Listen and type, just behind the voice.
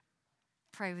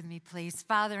pray with me, please?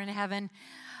 Father in heaven,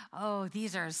 oh,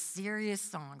 these are serious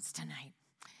songs tonight.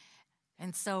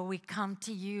 And so we come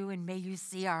to you, and may you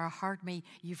see our heart.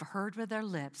 You've heard with our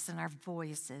lips and our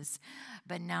voices,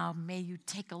 but now may you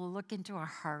take a look into our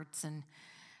hearts. And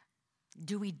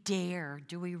do we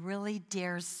really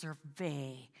dare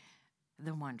survey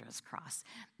the wondrous cross?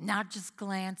 Not just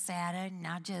glance at it,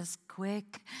 not just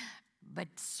quick, but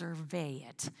survey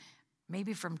it.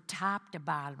 Maybe from top to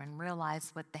bottom, and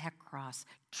realize what that cross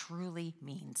truly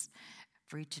means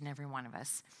for each and every one of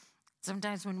us.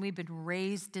 Sometimes when we've been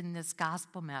raised in this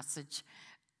gospel message,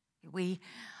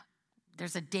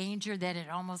 there's a danger that it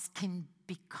almost can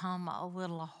become a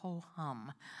little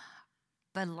ho-hum.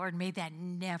 But Lord, may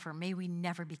we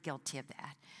never be guilty of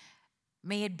that.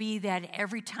 May it be that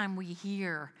every time we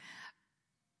hear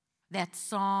that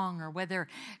song, or whether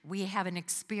we have an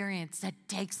experience that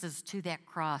takes us to that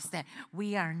cross, that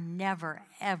we are never,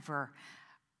 ever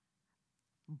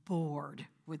bored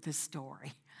with the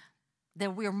story,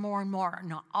 that we're more and more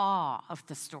in awe of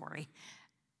the story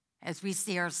as we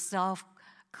see ourselves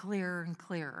clearer and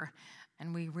clearer,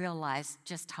 and we realize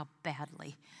just how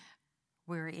badly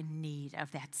we're in need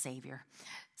of that Savior.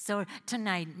 So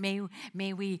tonight,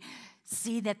 may we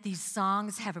see that these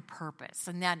songs have a purpose,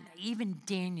 and that even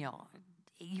Daniel,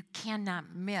 you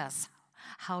cannot miss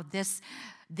how this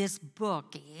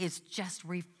book is just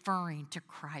referring to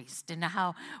Christ, and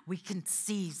how we can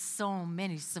see so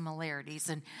many similarities,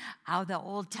 and how the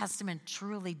Old Testament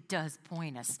truly does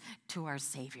point us to our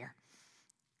Savior.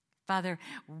 Father,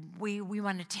 we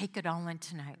want to take it all in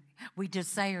tonight. We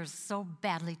desire so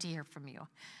badly to hear from you.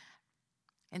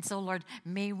 And so, Lord,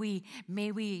 may we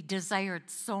desire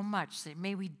it so much that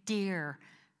may we dare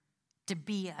to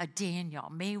be a Daniel.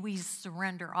 May we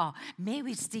surrender all. May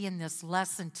we see in this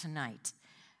lesson tonight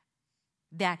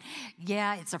that,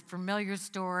 yeah, it's a familiar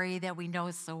story that we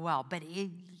know so well, but it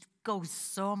goes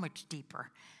so much deeper.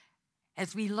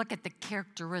 As we look at the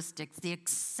characteristics, the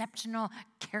exceptional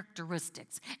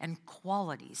characteristics and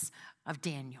qualities of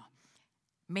Daniel,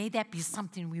 may that be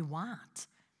something we want.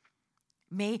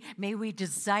 May we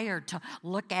desire to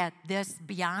look at this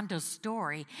beyond a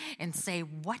story and say,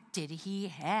 what did he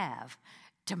have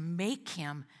to make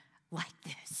him like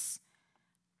this?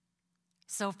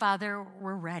 So, Father,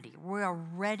 we're ready. We are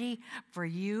ready for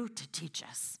you to teach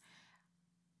us.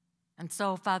 And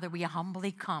so, Father, we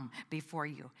humbly come before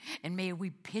you, and may we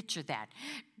picture that,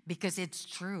 because it's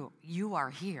true. You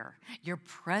are here. Your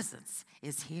presence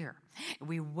is here.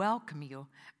 We welcome you,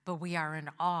 but we are in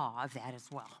awe of that as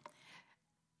well.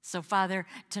 So, Father,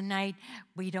 tonight,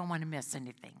 we don't want to miss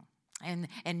anything.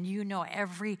 And you know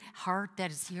every heart that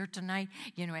is here tonight.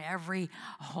 You know every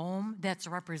home that's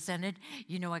represented.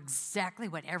 You know exactly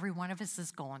what every one of us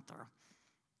is going through.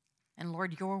 And,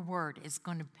 Lord, your word is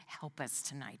going to help us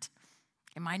tonight.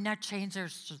 It might not change our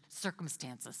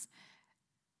circumstances,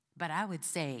 but I would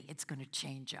say it's going to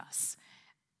change us.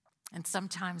 And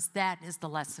sometimes that is the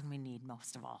lesson we need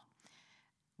most of all.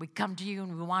 We come to you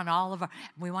and we want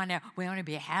we want to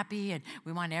be happy, and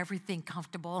we want everything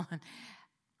comfortable.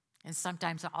 And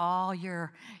sometimes all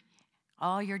you're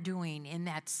doing in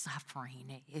that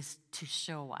suffering is to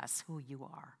show us who you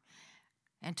are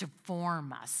and to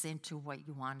form us into what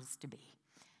you want us to be.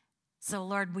 So,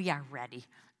 Lord, we are ready.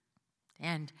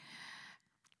 And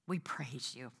we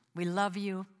praise you. We love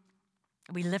you.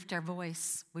 We lift our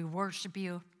voice. We worship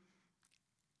you.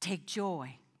 Take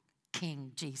joy,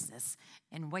 King Jesus,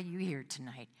 in what you hear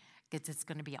tonight, because it's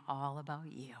going to be all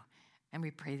about you. And we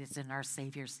pray this in our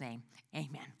Savior's name.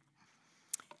 Amen.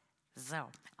 So,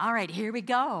 all right, here we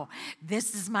go.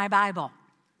 This is my Bible.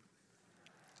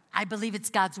 I believe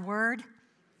it's God's word.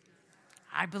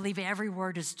 I believe every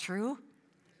word is true.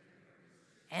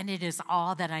 And it is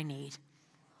all that I need.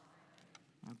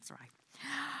 That's right.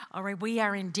 All right, we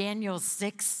are in Daniel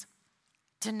 6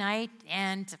 tonight,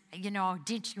 and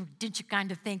did you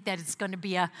kind of think that it's going to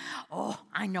be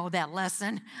I know that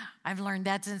lesson. I've learned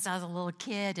that since I was a little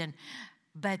kid,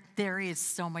 but there is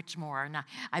so much more. And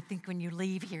I think when you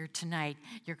leave here tonight,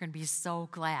 you're going to be so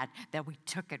glad that we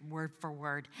took it word for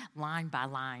word, line by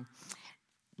line.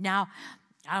 Now,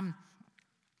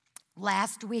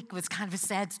 last week was kind of a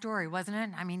sad story, wasn't it?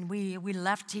 I mean, we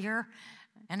left here.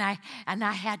 And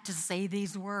I had to say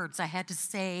these words. I had to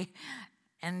say,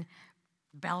 and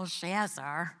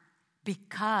Belshazzar,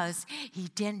 because he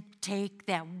didn't take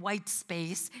that white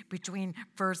space between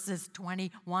verses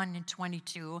 21 and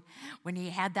 22, when he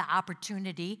had the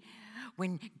opportunity,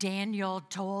 when Daniel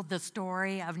told the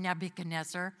story of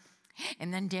Nebuchadnezzar,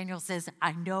 and then Daniel says,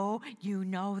 I know you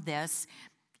know this.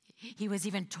 He was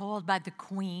even told by the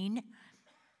queen,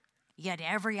 Yet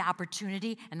every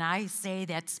opportunity, and I say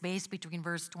that space between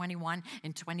verse 21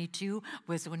 and 22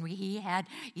 was when he had,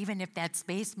 even if that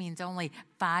space means only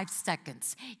 5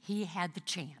 seconds, he had the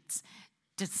chance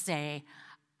to say,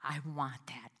 I want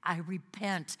that. I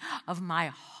repent of my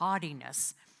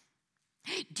haughtiness.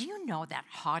 Do you know that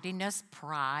haughtiness,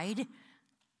 pride,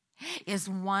 is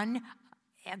one,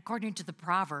 according to the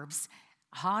Proverbs,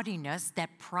 haughtiness, that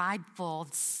prideful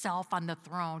self on the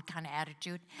throne kind of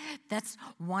attitude, that's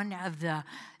one of the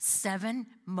 7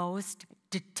 most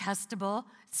detestable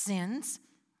sins.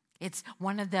 It's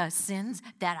one of the sins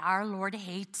that our Lord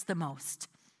hates the most,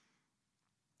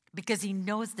 because he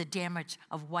knows the damage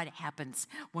of what happens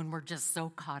when we're just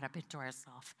so caught up into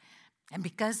ourselves. And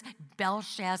because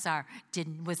Belshazzar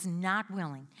was not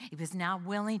willing, he was not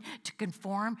willing to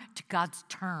conform to God's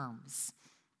terms.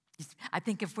 I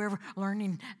think if we're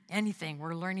learning anything,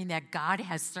 we're learning that God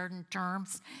has certain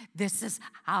terms. This is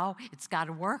how it's got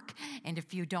to work. And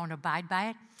if you don't abide by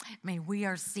it, we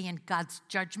are seeing God's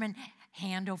judgment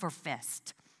hand over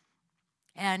fist.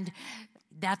 And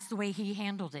that's the way he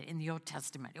handled it in the Old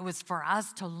Testament. It was for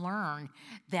us to learn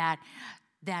that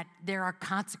there are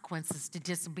consequences to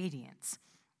disobedience.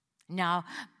 Now,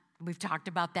 we've talked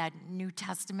about that New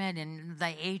Testament and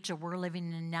the age that we're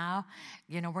living in now.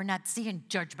 We're not seeing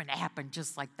judgment happen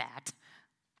just like that.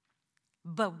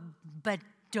 But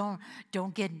don't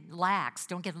get lax,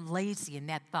 don't get lazy in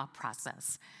that thought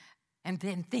process. And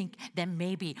then think that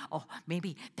maybe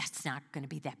that's not going to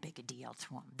be that big a deal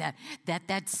to him.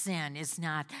 That sin is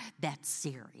not that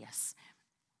serious.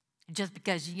 Just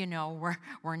because,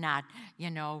 we're not,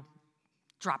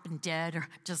 dropping dead or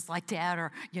just like that,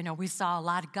 or, we saw a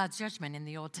lot of God's judgment in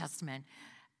the Old Testament.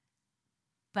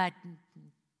 But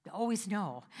always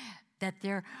know that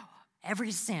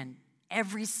every sin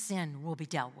will be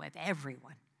dealt with,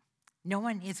 everyone. No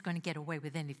one is going to get away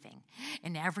with anything.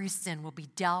 And every sin will be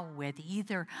dealt with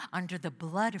either under the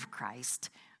blood of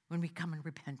Christ when we come in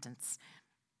repentance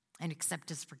and accept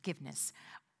his forgiveness,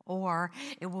 or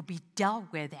it will be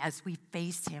dealt with as we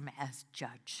face him as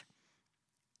judge.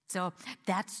 So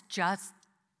that's just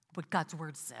what God's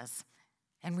word says.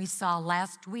 And we saw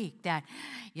last week that,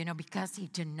 because he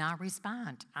did not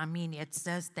respond. It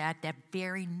says that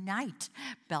very night,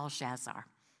 Belshazzar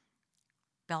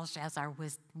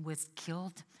was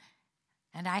killed.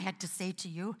 And I had to say to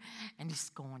you, and he's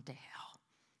going to hell.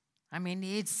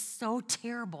 It's so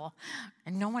terrible.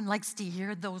 And no one likes to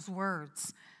hear those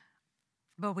words.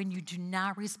 But when you do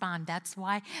not respond, that's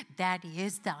why that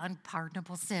is the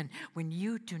unpardonable sin. When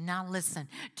you do not listen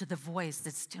to the voice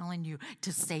that's telling you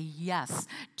to say yes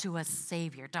to a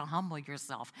Savior, to humble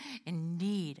yourself in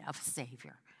need of a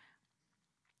Savior.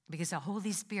 Because the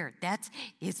Holy Spirit, that's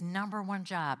his number one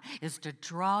job, is to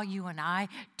draw you and I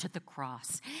to the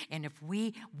cross. And if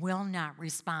we will not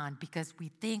respond because we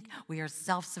think we are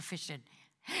self-sufficient,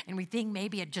 and we think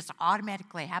maybe it just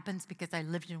automatically happens because I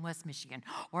lived in West Michigan,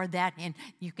 or that, and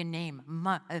you can name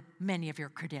many of your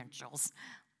credentials.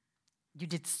 You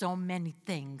did so many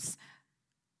things.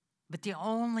 But the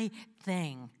only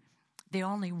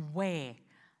way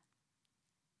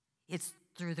is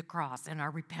through the cross and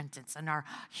our repentance and our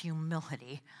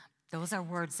humility. Those are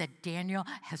words that Daniel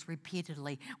has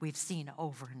repeatedly, we've seen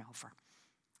over and over.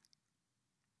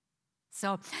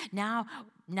 So now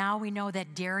we know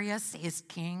that Darius is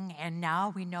king, and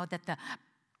now we know that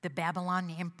the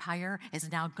Babylon Empire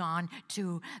is now gone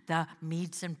to the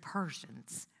Medes and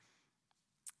Persians.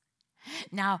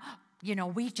 Now,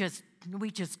 we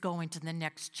just go into the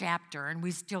next chapter, and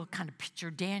we still kind of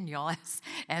picture Daniel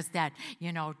as that,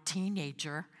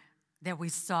 teenager that we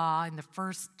saw in the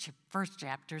first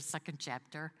chapter, second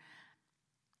chapter.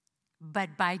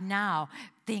 But by now,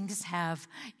 things have,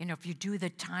 if you do the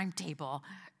timetable,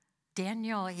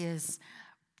 Daniel he's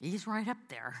right up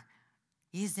there.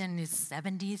 He's in his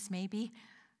 70s maybe,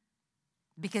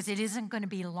 because it isn't going to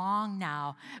be long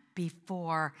now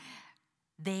before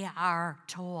they are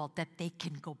told that they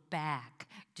can go back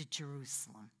to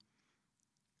Jerusalem.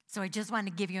 So I just want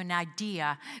to give you an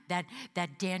idea that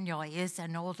Daniel is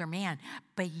an older man,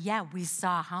 but yet we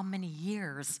saw how many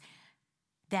years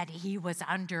that he was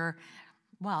under.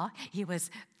 He was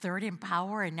third in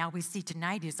power, and now we see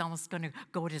tonight he's almost going to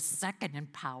go to second in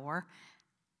power.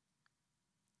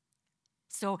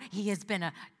 So he has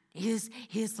been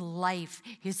his life,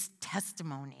 his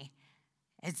testimony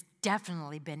has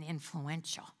definitely been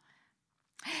influential.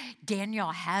 Daniel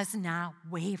has not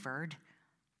wavered.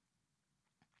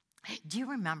 Do you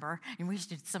remember, and we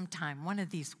should sometime, one of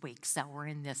these weeks that we're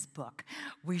in this book,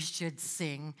 we should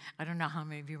sing, I don't know how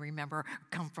many of you remember,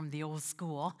 come from the old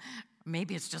school,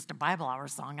 Maybe it's just a Bible hour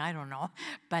song, I don't know.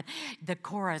 But the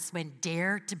chorus went,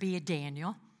 dare to be a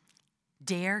Daniel,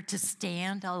 dare to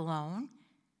stand alone,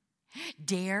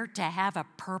 dare to have a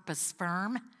purpose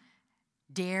firm,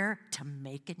 dare to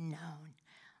make it known.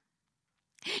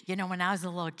 You know, when I was a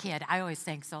little kid, I always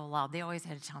sang so loud. They always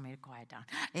had to tell me to quiet down.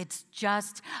 It's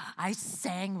just, I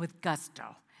sang with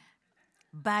gusto.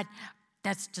 But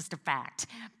that's just a fact.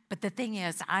 But the thing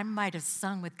is, I might have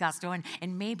sung with gusto,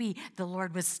 and maybe the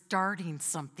Lord was starting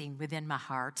something within my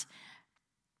heart,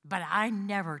 but I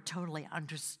never totally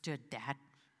understood that.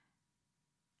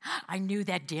 I knew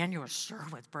that Daniel sure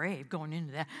was brave going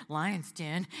into that lion's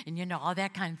den and, you know, all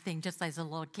that kind of thing, just as a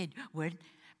little kid would.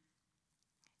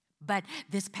 But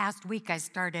this past week, I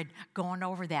started going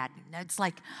over that. It's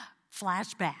like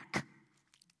flashback.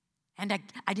 And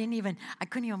I couldn't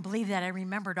even believe that I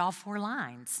remembered all 4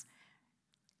 lines.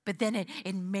 But then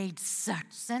it made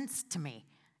such sense to me.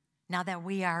 Now that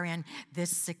we are in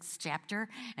this 6th chapter,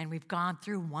 and we've gone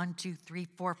through 1, 2, 3,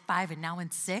 4, 5, and now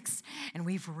in 6, and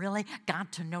we've really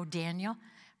got to know Daniel.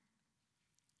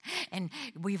 And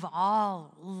we've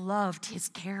all loved his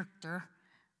character.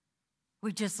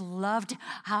 We just loved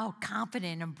how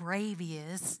confident and brave he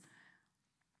is.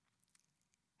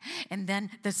 And then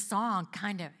the song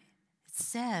kind of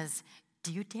says,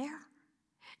 do you dare?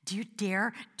 Do you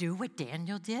dare do what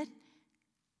Daniel did?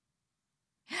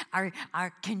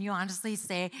 Can you honestly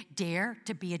say, dare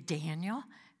to be a Daniel?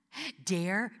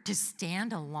 Dare to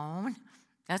stand alone?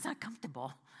 That's not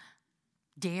comfortable.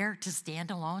 Dare to stand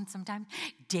alone sometimes?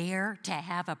 Dare to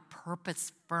have a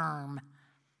purpose firm.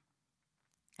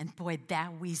 And boy,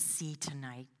 that we see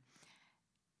tonight.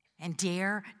 And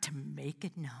dare to make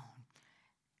it known.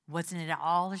 Wasn't it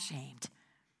all ashamed?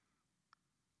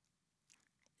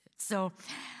 So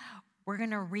we're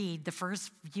going to read the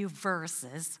first few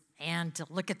verses and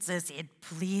look at this. It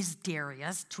pleased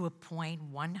Darius to appoint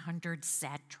 100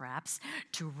 satraps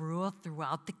to rule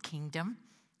throughout the kingdom.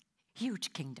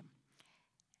 Huge kingdom.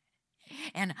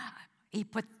 And he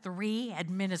put 3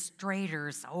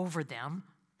 administrators over them.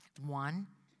 One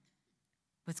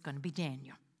was going to be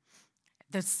Daniel.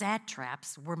 The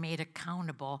satraps were made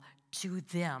accountable to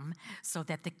them so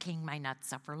that the king might not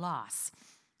suffer loss.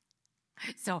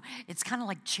 So it's kind of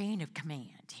like chain of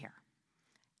command here.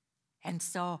 And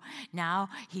so now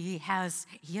he has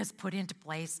put into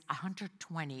place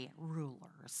 120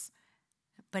 rulers,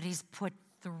 but he's put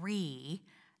 3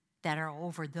 that are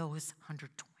over those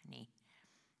 120.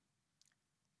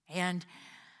 And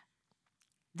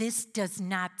this does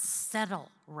not settle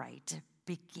right.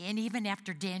 And even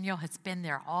after Daniel has been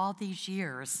there all these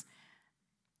years,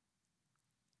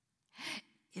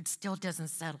 it still doesn't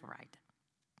settle right.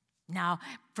 Now,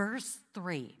 verse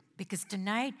 3, because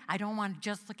tonight I don't want to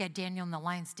just look at Daniel in the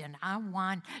lion's den. I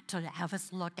want to have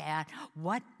us look at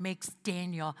what makes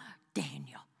Daniel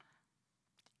Daniel.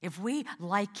 If we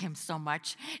like him so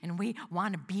much and we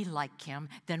want to be like him,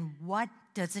 then what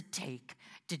does it take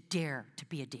to dare to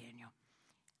be a Daniel?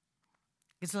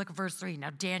 Let's look at verse 3. Now,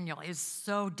 Daniel is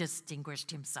so distinguished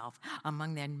himself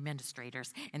among the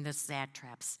administrators and the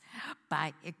satraps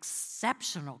by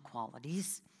exceptional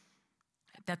qualities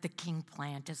that the king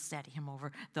planned to set him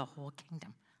over the whole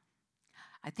kingdom.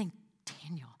 I think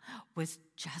Daniel was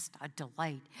just a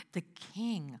delight. The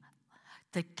king,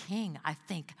 I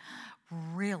think,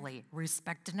 really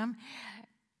respected him.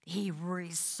 He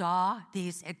saw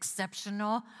these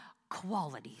exceptional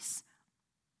qualities.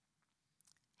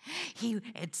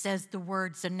 It says the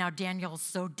words, and now Daniel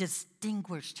so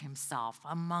distinguished himself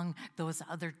among those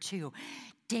other 2.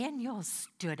 Daniel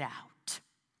stood out.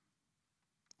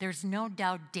 There's no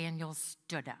doubt Daniel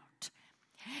stood out.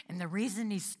 And the reason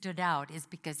he stood out is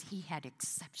because he had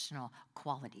exceptional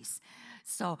qualities.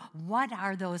 So what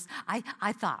are those?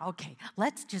 I thought, okay,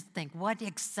 let's just think, what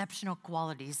exceptional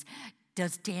qualities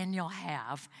does Daniel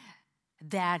have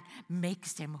that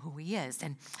makes him who he is?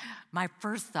 And my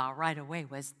first thought right away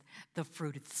was the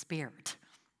fruit of the Spirit.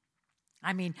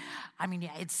 I mean,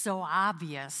 it's so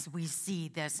obvious we see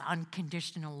this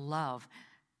unconditional love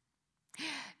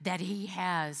that he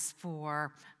has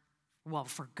for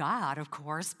God, of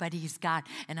course, but he's got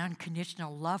an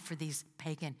unconditional love for these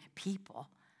pagan people,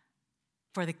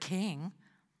 for the king.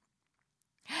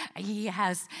 He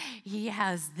has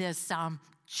this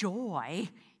joy,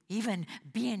 even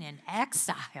being in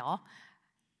exile.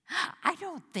 I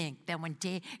don't think that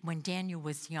when Daniel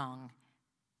was young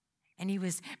and he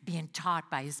was being taught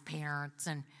by his parents,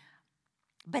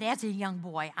 but as a young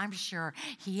boy, I'm sure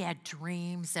he had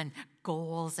dreams and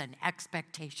goals and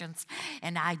expectations,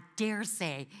 and I dare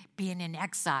say being in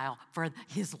exile for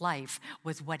his life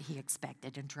was what he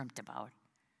expected and dreamt about.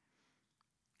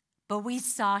 But we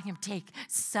saw him take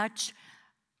such,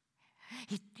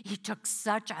 he took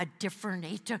such a different,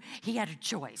 he had a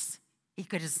choice. He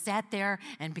could have sat there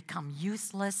and become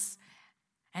useless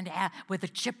and with a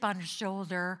chip on his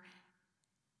shoulder,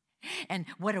 and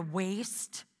what a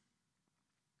waste.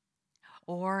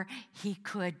 Or he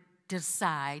could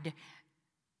decide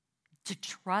to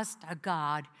trust a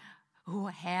God who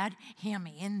had him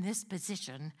in this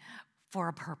position for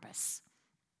a purpose.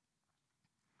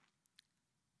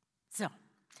 So,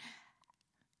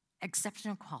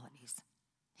 exceptional qualities.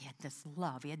 He had this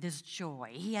love, he had this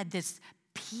joy, he had this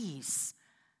peace.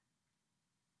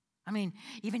 I mean,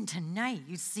 even tonight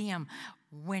you see him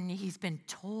when he's been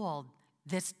told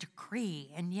this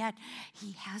decree, and yet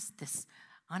he has this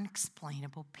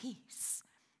unexplainable peace.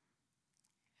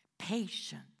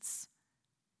 Patience.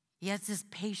 He has this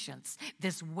patience,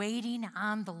 this waiting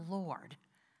on the Lord.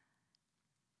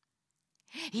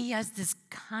 He has this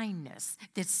kindness,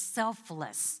 this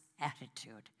selfless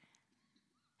attitude.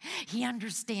 He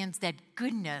understands that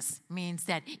goodness means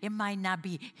that it might not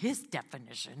be his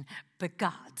definition, but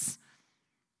God's.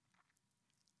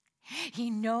 He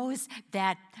knows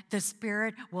that the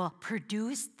Spirit will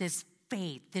produce this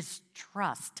faith, this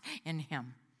trust in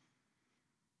him.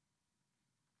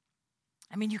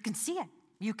 I mean, you can see it.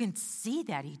 You can see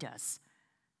that he does.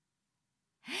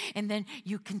 And then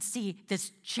you can see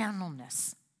this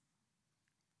gentleness.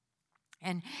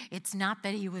 And it's not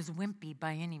that he was wimpy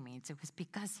by any means. It was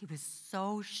because he was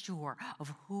so sure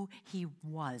of who he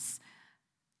was.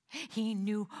 He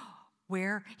knew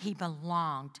where he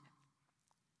belonged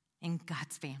in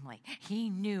God's family.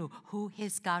 He knew who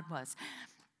his God was.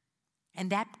 And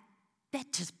that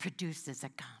just produces a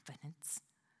confidence.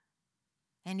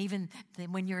 And even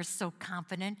when you're so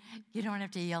confident, you don't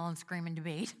have to yell and scream and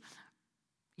debate.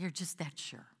 You're just that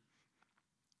sure.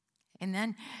 And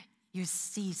then you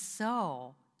see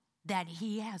so that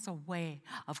he has a way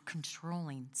of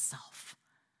controlling self.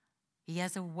 He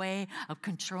has a way of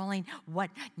controlling what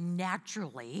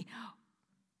naturally,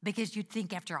 because you'd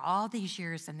think after all these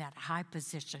years in that high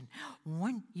position,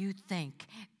 wouldn't you think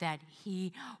that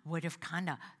he would have kind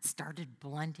of started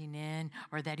blending in,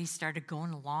 or that he started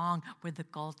going along with the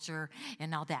culture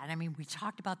and all that? I mean, we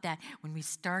talked about that when we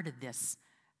started this,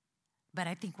 but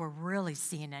I think we're really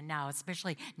seeing it now,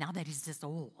 especially now that he's this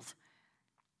old.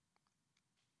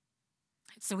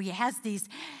 So he has these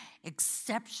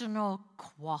exceptional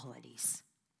qualities.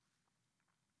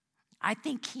 I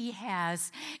think he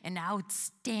has an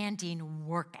outstanding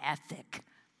work ethic.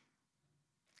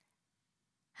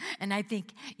 And I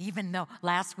think even though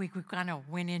last week we kind of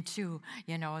went into,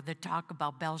 the talk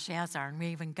about Belshazzar, and we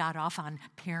even got off on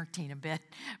parenting a bit,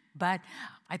 but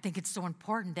I think it's so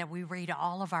important that we read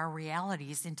all of our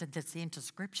realities into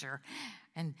Scripture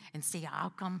and see how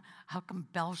come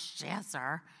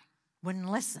Belshazzar wouldn't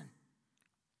listen.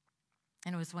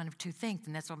 And it was one of two things,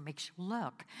 and that's what makes you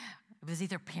look. It was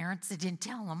either parents that didn't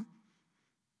tell him,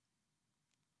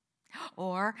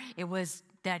 or it was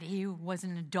that he was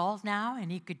an adult now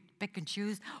and he could pick and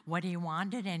choose what he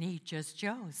wanted, and he just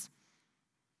chose.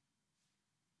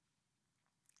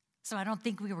 So I don't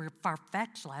think we were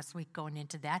far-fetched last week going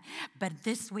into that, but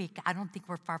this week I don't think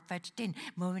we're far-fetched in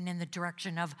moving in the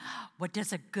direction of what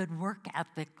does a good work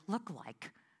ethic look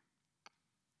like?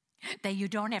 That you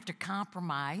don't have to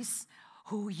compromise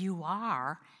who you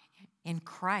are in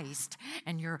Christ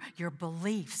and your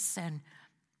beliefs. And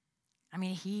I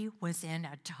mean, he was in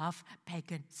a tough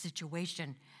pagan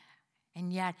situation,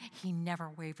 and yet he never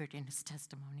wavered in his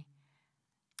testimony.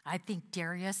 I think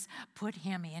Darius put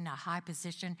him in a high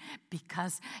position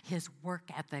because his work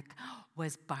ethic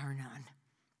was bar none.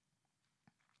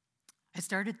 I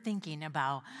started thinking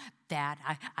about that.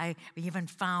 I even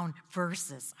found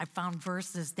verses. I found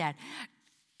verses that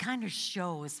kind of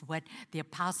shows what the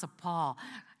Apostle Paul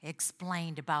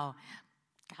explained about.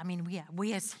 I mean,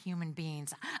 we as human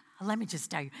beings, let me just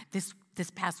tell you, this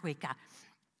past week,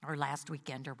 or last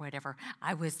weekend or whatever,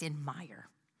 I was in Meijer.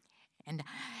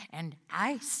 And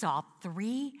I saw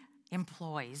 3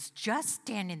 employees just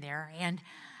standing there, and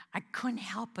I couldn't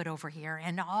help but overhear,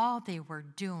 and all they were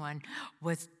doing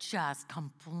was just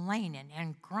complaining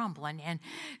and grumbling, and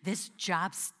this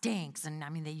job stinks. And I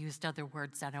mean, they used other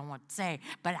words that I don't want to say,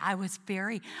 but I was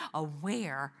very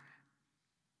aware.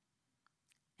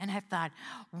 And I thought,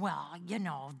 well,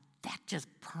 that just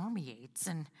permeates,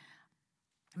 and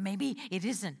maybe it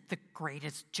isn't the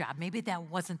greatest job. Maybe that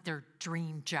wasn't their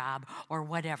dream job or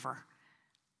whatever.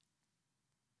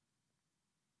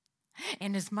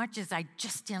 And as much as I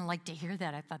just didn't like to hear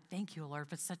that, I thought, thank you, Lord,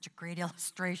 for such a great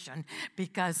illustration,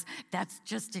 because that's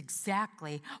just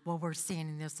exactly what we're seeing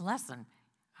in this lesson.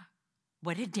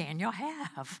 What did Daniel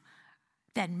have?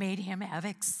 that made him have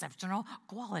exceptional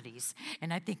qualities.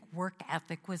 And I think work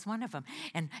ethic was one of them.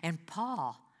 And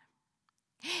Paul,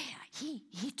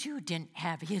 he too didn't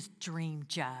have his dream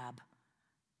job.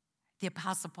 The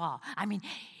Apostle Paul. I mean,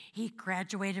 he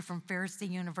graduated from Pharisee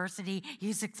University.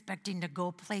 He's expecting to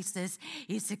go places.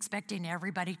 He's expecting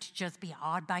everybody to just be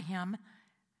awed by him.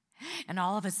 And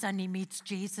all of a sudden he meets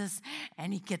Jesus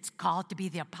and he gets called to be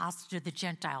the apostle to the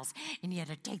Gentiles. And he had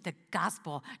to take the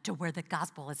gospel to where the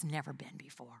gospel has never been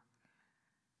before.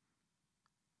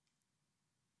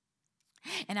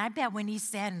 And I bet when he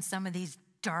sat in some of these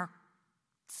dark,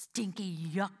 stinky,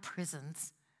 yuck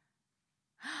prisons,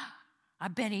 I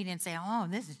bet he didn't say, oh,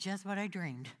 this is just what I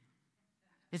dreamed.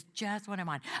 It's just what I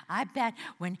want. I bet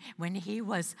when he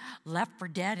was left for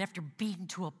dead after beaten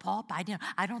to a pulp, I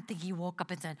don't think he woke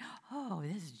up and said, oh,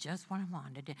 this is just what I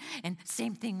wanted. And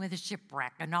same thing with the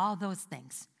shipwreck and all those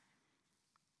things.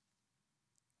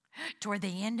 Toward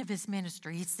the end of his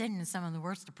ministry, he's sitting in some of the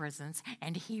worst of prisons,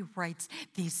 and he writes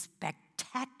these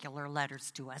spectacular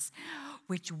letters to us,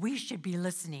 which we should be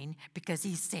listening because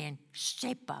he's saying,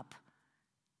 shape up.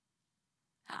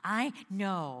 I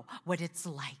know what it's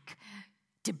like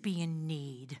to be in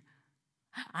need.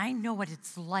 I know what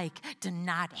it's like to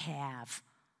not have.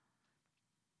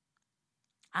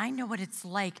 I know what it's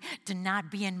like to not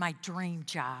be in my dream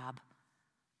job.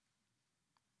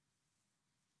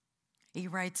 He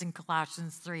writes in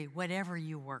Colossians 3, whatever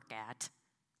you work at,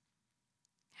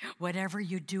 whatever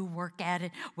you do, work at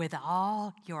it with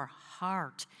all your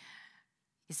heart.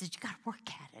 He says, you got to work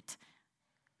at it.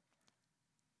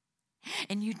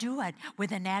 And you do it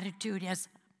with an attitude as,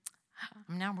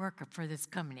 I'm not working for this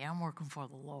company, I'm working for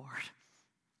the Lord.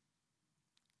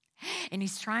 And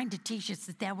he's trying to teach us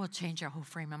that will change our whole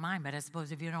frame of mind. But I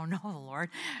suppose if you don't know the Lord,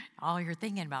 all you're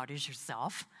thinking about is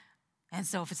yourself. And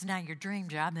so if it's not your dream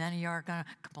job, then you are going to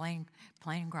complain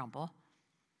and grumble.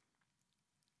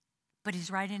 But he's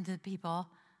writing to the people,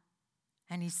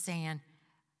 and he's saying,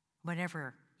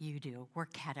 whatever you do, work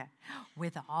at it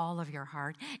with all of your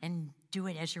heart, and do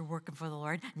it as you're working for the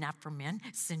Lord, not for men,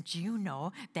 since you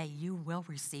know that you will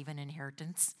receive an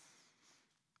inheritance.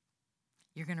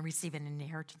 You're going to receive an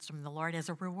inheritance from the Lord as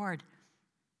a reward.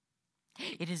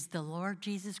 It is the Lord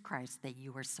Jesus Christ that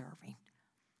you are serving.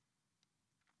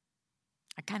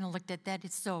 I kind of looked at that.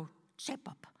 It's so shape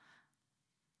up.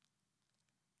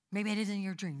 Maybe it isn't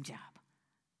your dream job,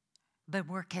 but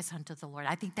work as unto the Lord.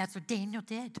 I think that's what Daniel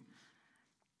did.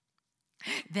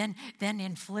 Then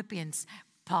in Philippians,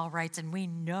 Paul writes, and we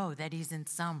know that he's in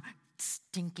some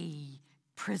stinky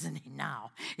prison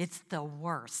now. It's the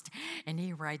worst. And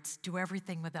he writes, do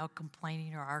everything without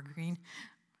complaining or arguing,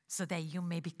 so that you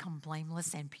may become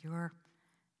blameless and pure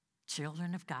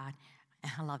children of God.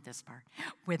 And I love this part.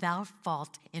 Without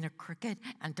fault in a crooked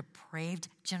and depraved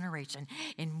generation,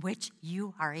 in which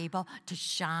you are able to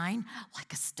shine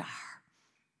like a star.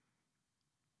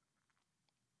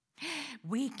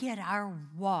 We get our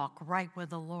walk right with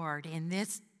the Lord in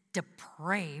this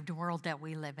depraved world that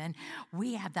we live in.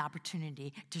 We have the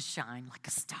opportunity to shine like a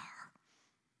star.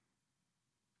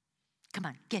 Come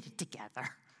on, get it together.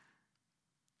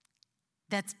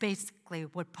 That's basically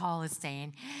what Paul is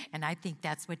saying, and I think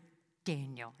that's what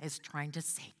Daniel is trying to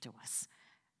say to us.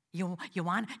 You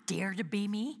want to dare to be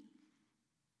me?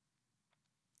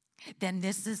 Then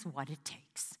this is what it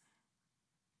takes.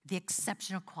 The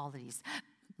exceptional qualities,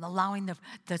 allowing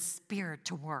the Spirit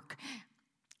to work.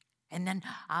 And then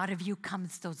out of you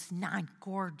comes those 9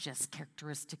 gorgeous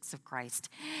characteristics of Christ.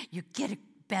 You get a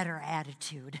better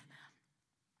attitude.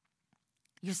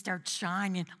 You start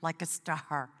shining like a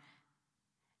star.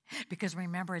 Because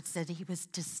remember, it said he was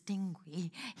distinguished.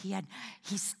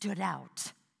 He stood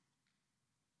out.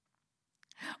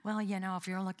 Well, if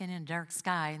you're looking in a dark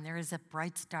sky and there is a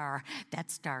bright star, that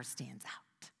star stands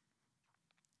out.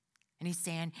 And he's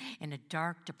saying, in a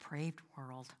dark, depraved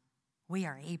world, we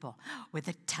are able, with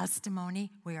a testimony,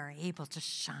 we are able to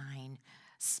shine,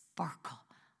 sparkle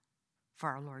for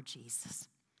our Lord Jesus.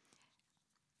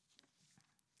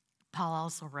 Paul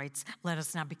also writes, let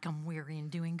us not become weary in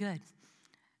doing good,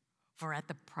 for at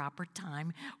the proper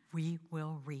time we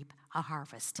will reap a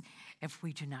harvest if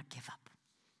we do not give up.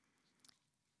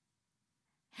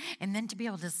 And then to be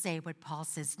able to say what Paul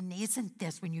says, isn't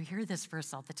this, when you hear this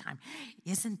verse all the time,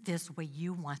 isn't this what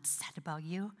you once said about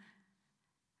you?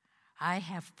 I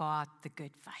have fought the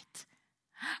good fight.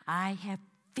 I have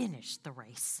finished the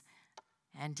race.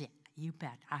 And you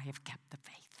bet I have kept the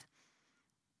faith.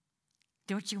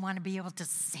 Don't you want to be able to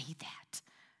say that?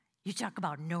 You talk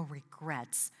about no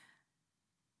regrets.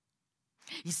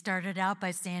 You started out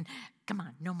by saying, come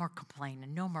on, no more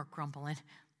complaining, no more grumbling.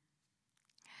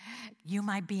 You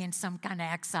might be in some kind of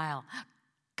exile.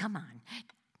 Come on,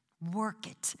 work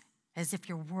it as if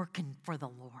you're working for the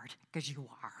Lord, because you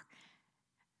are,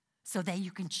 so that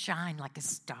you can shine like a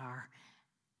star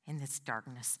in this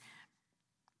darkness.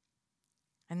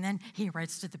 And then he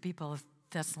writes to the people of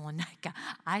Thessalonica.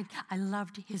 I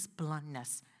loved his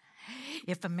bluntness.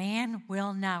 If a man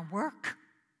will not work,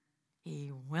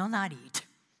 he will not eat.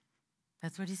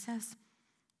 That's what he says.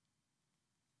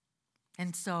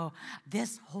 And so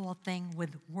this whole thing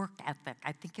with work ethic,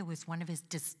 I think it was one of his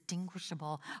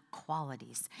distinguishable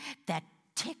qualities that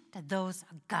ticked those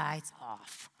guys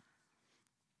off.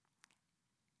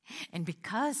 And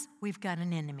because we've got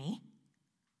an enemy,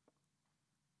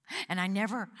 and I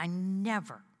never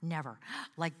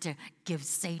like to give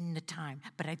Satan the time,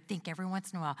 but I think every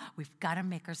once in a while we've got to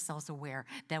make ourselves aware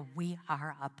that we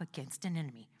are up against an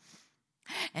enemy.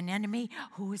 An enemy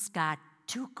who has got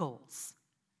two goals.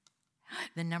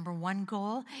 The number one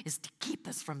goal is to keep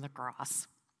us from the cross.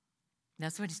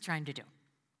 That's what he's trying to do.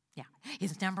 Yeah.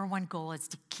 His number one goal is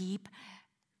to keep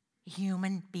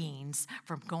human beings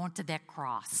from going to that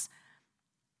cross.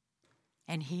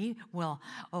 And he's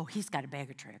got a bag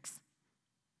of tricks.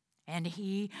 And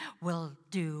he will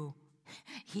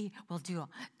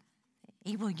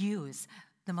use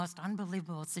the most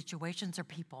unbelievable situations or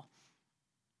people.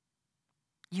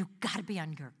 You've got to be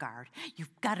on your guard.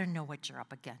 You've got to know what you're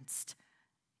up against.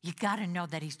 You got to know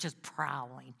that he's just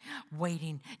prowling,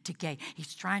 waiting to get.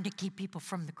 He's trying to keep people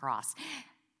from the cross.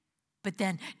 But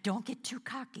then don't get too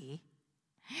cocky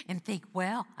and think,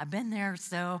 well, I've been there,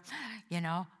 so,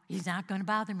 he's not going to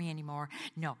bother me anymore.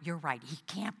 No, you're right. He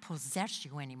can't possess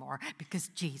you anymore because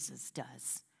Jesus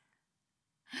does.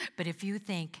 But if you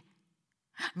think,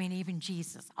 even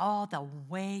Jesus, all the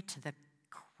way to the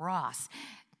cross,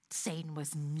 Satan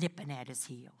was nipping at his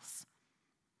heels.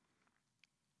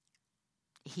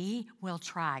 He will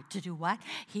try to do what?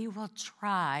 He will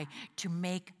try to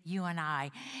make you and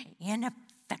I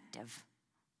ineffective.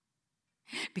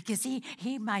 Because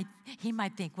he might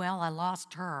think, well, I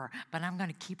lost her, but I'm going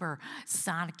to keep her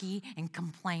sonicky and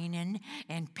complaining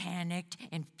and panicked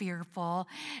and fearful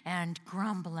and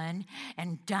grumbling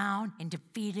and down and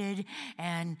defeated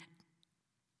and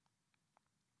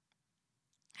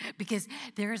because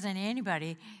there isn't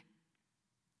anybody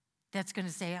that's going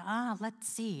to say, let's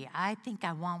see, I think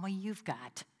I want what you've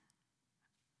got.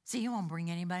 So you won't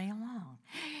bring anybody along.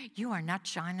 You are not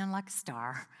shining like a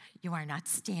star. You are not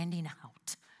standing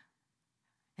out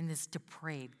in this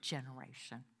depraved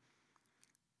generation.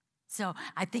 So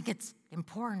I think it's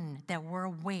important that we're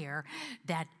aware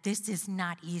that this is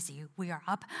not easy. We are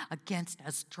up against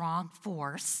a strong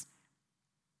force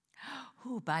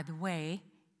who, by the way,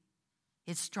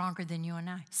 is stronger than you and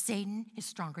I. Satan is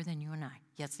stronger than you and I.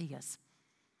 Yes, he is.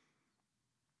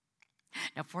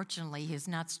 Now, fortunately, he is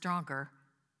not stronger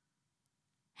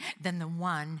than the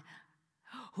one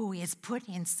who is put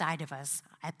inside of us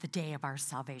at the day of our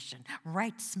salvation.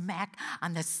 Right smack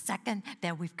on the second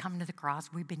that we've come to the cross,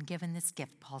 we've been given this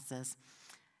gift, Paul says.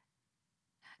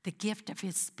 The gift of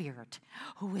his Spirit,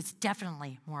 who is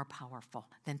definitely more powerful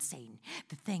than Satan.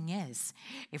 The thing is,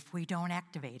 if we don't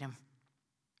activate him,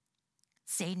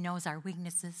 Satan knows our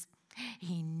weaknesses.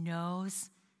 He knows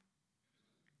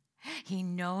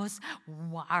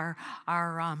our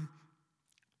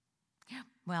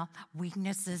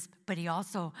weaknesses, but he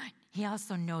also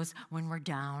knows when we're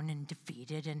down and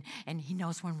defeated, and he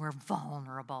knows when we're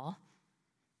vulnerable,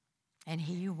 and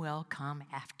he will come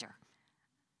after.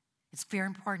 It's very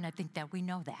important, I think, that we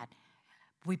know that.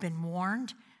 We've been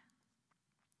warned.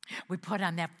 We put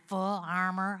on that full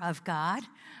armor of God,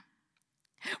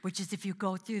 which is if you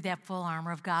go through that full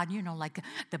armor of God, like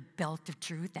the belt of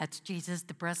truth, that's Jesus.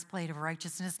 The breastplate of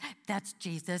righteousness, that's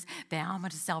Jesus. The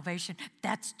helmet of salvation,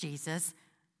 that's Jesus.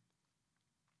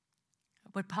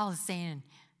 What Paul is saying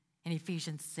in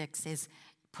Ephesians 6 is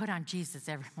put on Jesus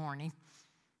every morning.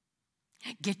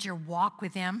 Get your walk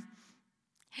with him.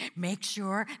 Make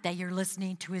sure that you're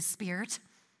listening to his Spirit,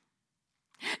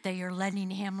 that you're letting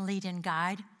him lead and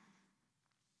guide.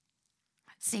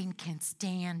 Satan can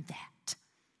stand that.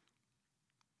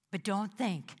 But don't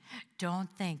think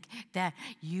that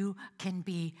you can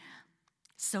be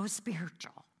so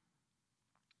spiritual.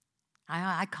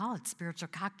 I call it spiritual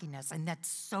cockiness, and that's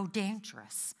so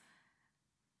dangerous.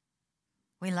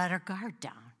 We let our guard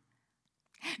down.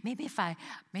 Maybe if I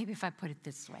put it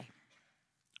this way.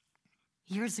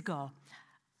 Years ago,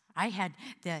 I had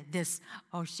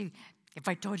if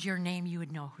I told you her name, you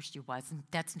would know who she was, and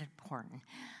that's not important.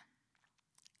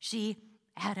 She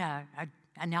had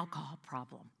an alcohol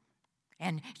problem.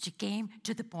 And she came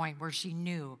to the point where she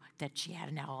knew that she had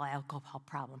an alcohol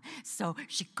problem. So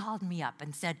she called me up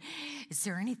and said, is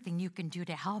there anything you can do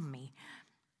to help me?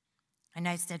 And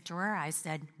I said to her,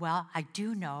 well, I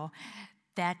do know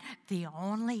that the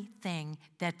only thing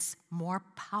that's more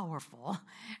powerful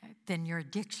than your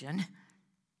addiction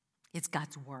is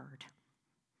God's word.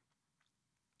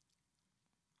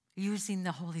 Using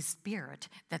the Holy Spirit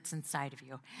that's inside of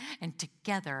you. And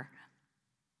together,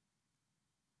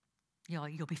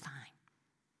 you'll be fine.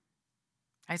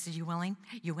 I said, you willing?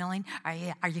 You willing?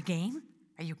 Are you game?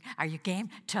 Are you game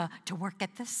to work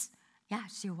at this? Yeah,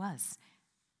 she was.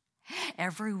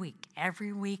 Every week, I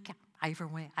either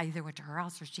went to her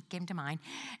house or she came to mine,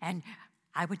 and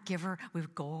we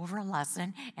would go over a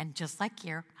lesson, and just like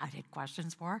here, I had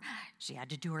questions for her. She had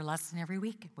to do her lesson every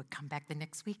week. We'd come back the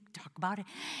next week, talk about it,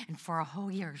 and for a whole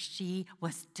year, she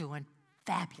was doing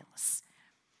fabulous.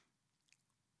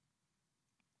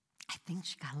 I think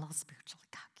she got a little spiritually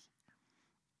cocky.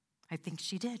 I think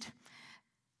she did.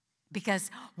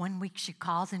 Because one week she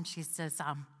called and she says,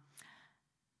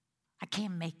 I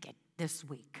can't make it this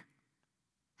week.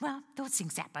 Well, those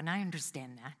things happen. I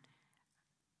understand that.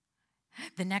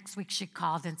 The next week she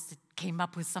called and came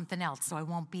up with something else, so I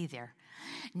won't be there.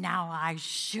 Now I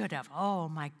should have. Oh,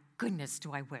 my goodness,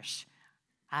 do I wish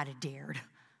I'd have dared.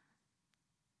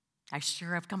 I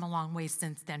sure have come a long way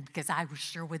since then because I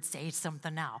sure would say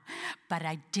something now, but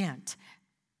I didn't.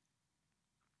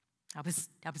 I was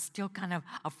still kind of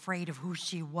afraid of who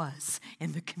she was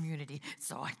in the community,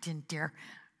 so I didn't dare.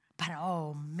 But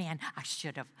oh man, I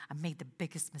should have. I made the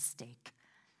biggest mistake.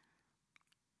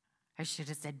 I should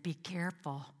have said, be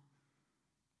careful.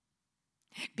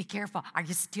 Be careful. Are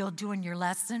you still doing your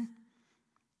lesson?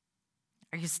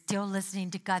 Are you still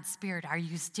listening to God's Spirit? Are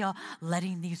you still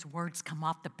letting these words come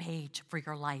off the page for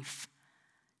your life?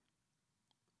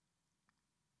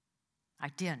 I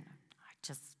didn't.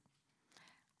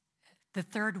 The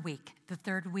third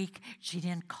week, she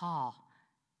didn't call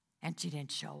and she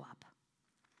didn't show up.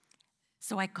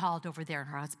 So I called over there and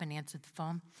her husband answered the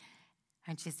phone.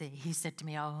 And he said to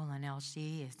me, oh, Lynelle,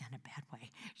 she is in a bad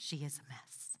way. She is a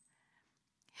mess.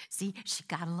 See, she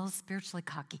got a little spiritually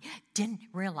cocky, didn't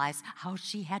realize how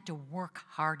she had to work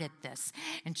hard at this,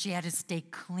 and she had to stay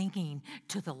clinging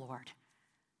to the Lord.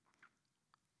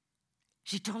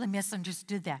 She totally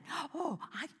misunderstood that. Oh,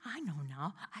 I know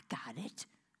now. I got it.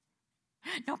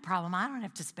 No problem. I don't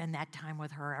have to spend that time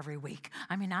with her every week.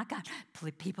 I mean, I got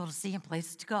people to see and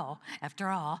places to go. After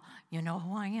all, you know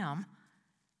who I am.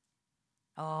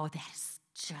 Oh, that is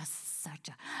just such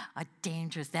a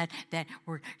dangerous, that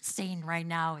we're saying right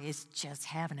now is just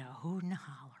having a hoot and a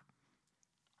holler.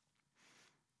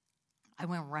 I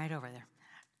went right over there,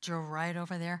 drove right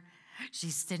over there.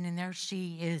 She's sitting there.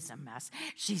 She is a mess.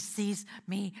 She sees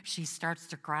me. She starts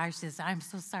to cry. She says, I'm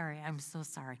so sorry. I'm so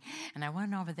sorry. And I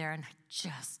went over there and I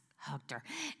just hugged her.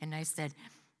 And I said,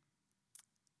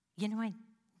 you know what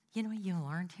you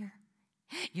learned here?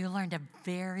 You learned a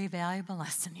very valuable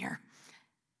lesson here.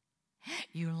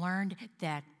 You learned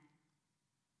that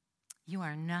you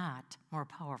are not more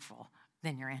powerful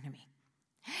than your enemy.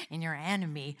 And your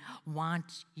enemy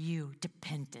wants you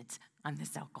dependent on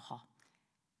this alcohol.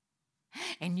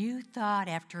 And you thought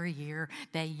after a year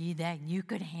that you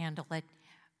could handle it.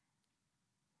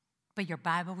 But your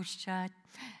Bible was shut.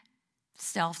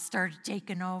 Self started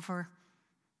taking over.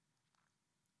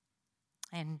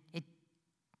 And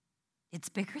it's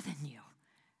bigger than you.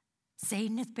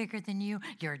 Satan is bigger than you.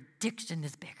 Your addiction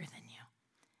is bigger than you.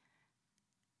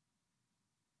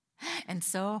 And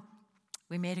so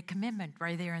we made a commitment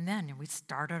right there and then, and we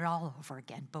started all over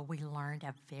again. But we learned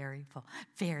a very,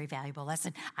 very valuable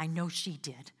lesson. I know she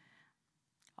did.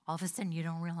 All of a sudden, you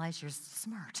don't realize you're so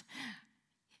smart.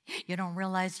 You don't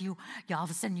realize all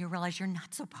of a sudden you realize you're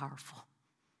not so powerful.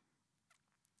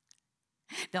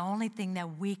 The only thing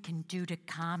that we can do to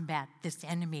combat this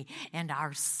enemy and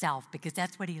ourself, because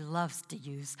that's what he loves to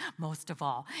use most of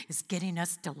all, is getting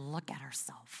us to look at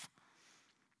ourselves.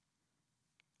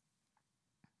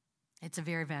 It's a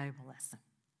very valuable lesson.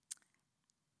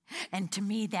 And to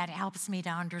me, that helps me to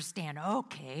understand,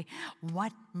 okay,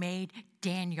 what made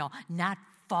Daniel not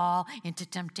fall into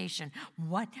temptation?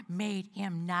 What made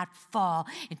him not fall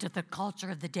into the culture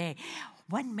of the day?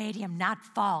 What made him not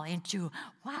fall into,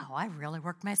 wow, I really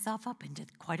worked myself up into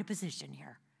quite a position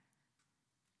here?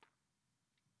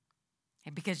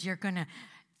 And because you're gonna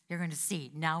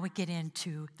see. Now we get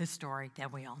into the story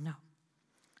that we all know.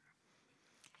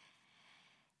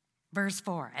 Verse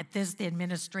 4, at this the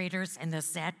administrators and the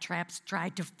satraps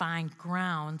tried to find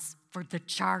grounds for the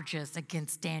charges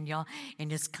against Daniel in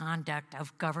his conduct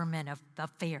of government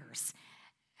affairs,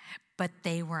 but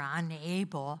they were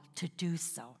unable to do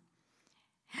so.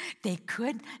 They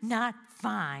could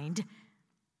find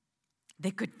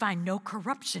no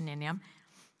corruption in him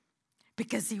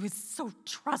because he was so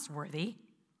trustworthy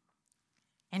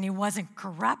and he wasn't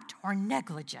corrupt or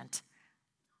negligent.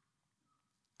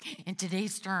 In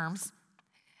today's terms,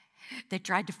 they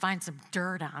tried to find some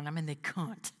dirt on him and they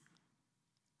couldn't.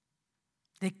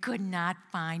 They could not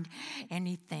find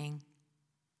anything.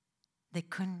 They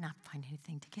could not find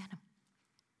anything to get him.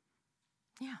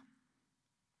 Yeah.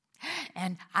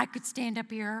 And I could stand up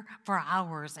here for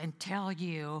hours and tell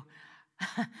you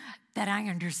that I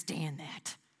understand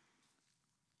that.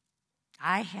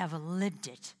 I have lived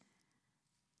it.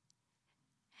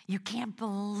 You can't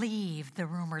believe the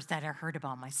rumors that I heard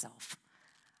about myself.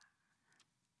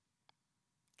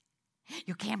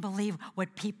 You can't believe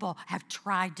what people have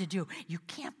tried to do. You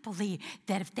can't believe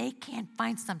that if they can't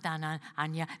find something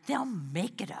on you, they'll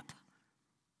make it up.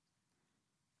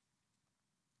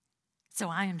 So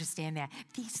I understand that.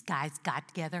 These guys got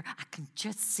together. I can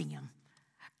just see them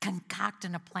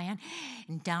concocting a plan.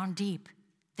 And down deep,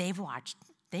 they've watched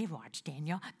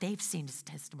Daniel. They've seen his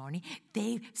testimony.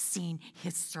 They've seen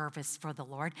his service for the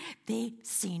Lord. They've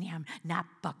seen him not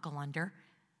buckle under.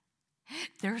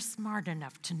 They're smart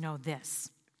enough to know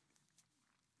this.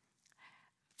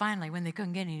 Finally, when they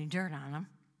couldn't get any dirt on him,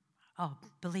 oh,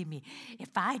 believe me, if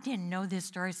I didn't know this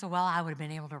story so well, I would have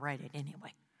been able to write it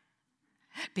anyway.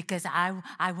 Because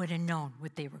I would have known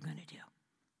what they were going to do.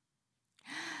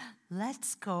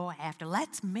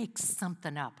 Let's make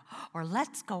something up, or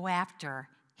let's go after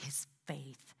his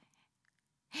faith,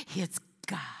 his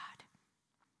God.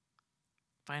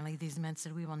 Finally, these men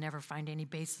said, we will never find any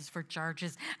basis for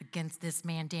charges against this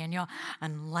man, Daniel,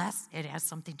 unless it has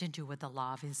something to do with the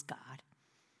law of his God.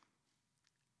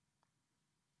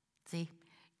 See?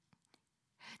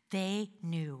 They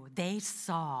knew, they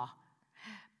saw,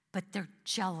 but their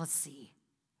jealousy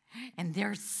and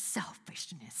their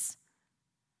selfishness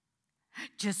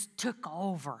just took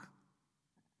over.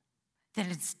 That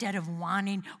instead of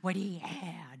wanting what he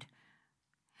had,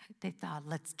 they thought,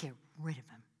 let's get rid of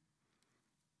him.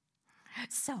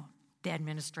 So the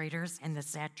administrators and the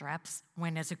satraps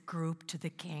went as a group to the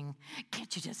king.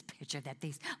 Can't you just picture that,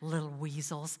 these little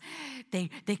weasels? They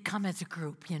come as a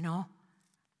group, you know?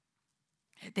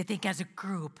 They think as a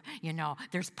group, you know,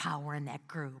 there's power in that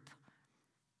group.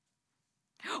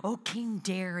 Oh, King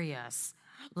Darius,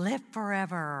 live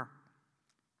forever.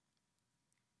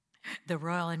 The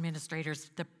royal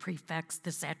administrators, the prefects,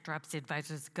 the satraps, the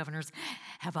advisors, the governors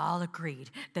have all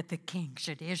agreed that the king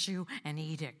should issue an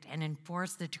edict and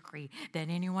enforce the decree that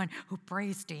anyone who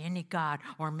prays to any god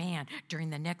or man during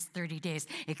the next 30 days,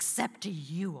 except to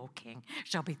you, O king,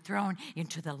 shall be thrown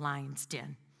into the lion's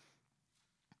den.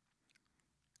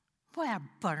 Boy, I'm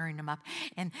buttering them up.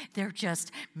 And they're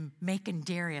just making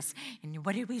Darius. And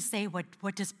what did we say?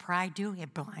 What does pride do?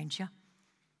 It blinds you.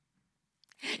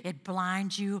 It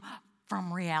blinds you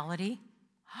from reality.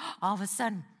 All of a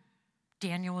sudden,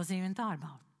 Daniel wasn't even thought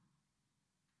about.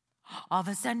 All of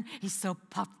a sudden, he's so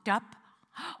puffed up.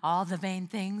 All the vain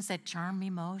things that charm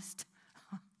me most.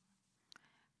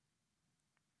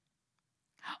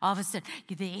 All of a sudden,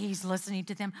 he's listening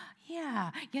to them. Yeah,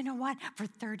 you know what? For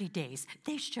 30 days,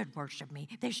 they should worship me.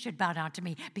 They should bow down to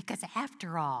me. Because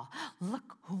after all,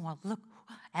 look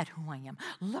at who I am.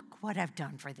 Look what I've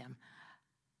done for them.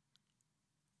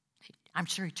 I'm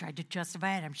sure he tried to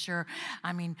justify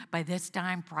it. By this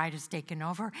time, pride has taken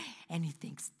over, and he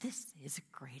thinks this is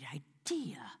a great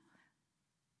idea.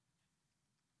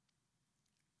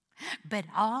 But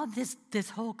all this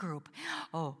whole group,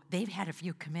 they've had a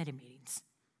few committee meetings.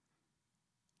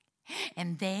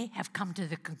 And they have come to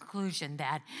the conclusion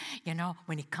that,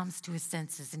 when he comes to his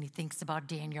senses and he thinks about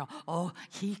Daniel,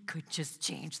 he could just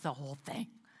change the whole thing.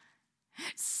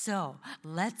 So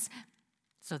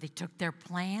they took their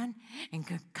plan and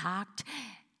concoct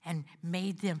and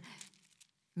made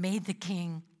the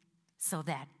king so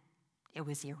that it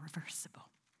was irreversible.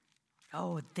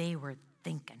 They were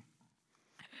thinking.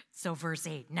 So verse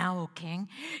 8, now, O king,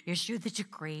 issue the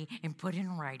decree and put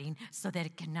in writing so that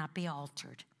it cannot be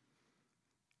altered,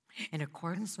 in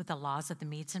accordance with the laws of the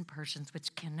Medes and Persians,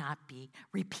 which cannot be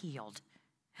repealed.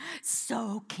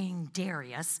 So King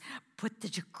Darius put the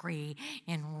decree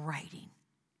in writing.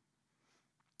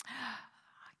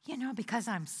 Because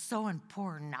I'm so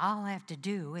important, all I have to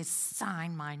do is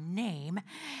sign my name,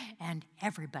 and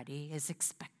everybody is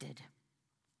expected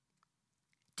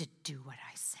to do what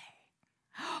I say.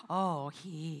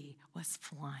 He was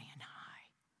flying high.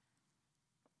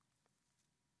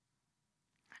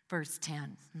 Verse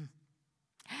 10.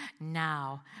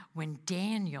 Now, when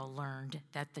Daniel learned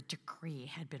that the decree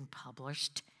had been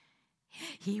published,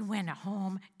 he went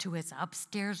home to his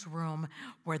upstairs room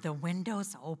where the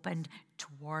windows opened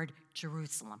toward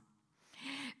Jerusalem.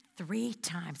 3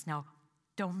 times. Now,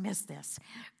 Don't miss this.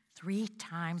 3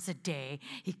 times a day,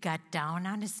 he got down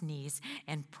on his knees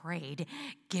and prayed,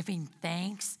 giving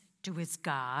thanks to his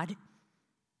God,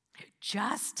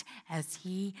 just as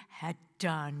he had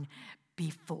done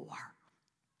before.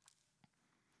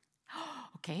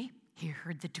 Okay, he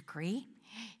heard the decree.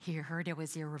 He heard it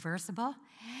was irreversible,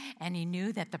 and he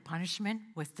knew that the punishment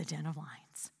was the den of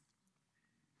lions.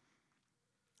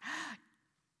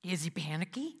 Is he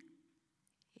panicky?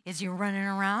 Is he running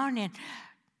around in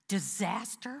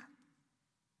disaster?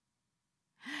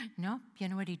 No, you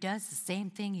know what he does? The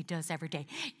same thing he does every day.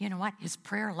 You know what? His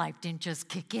prayer life didn't just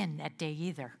kick in that day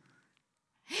either.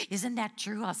 Isn't that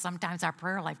true? How sometimes our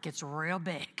prayer life gets real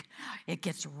big. It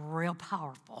gets real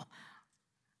powerful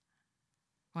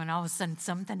when all of a sudden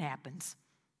something happens.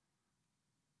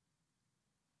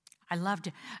 I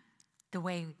loved the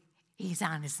way he's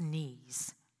on his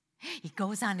knees. He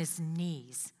goes on his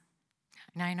knees.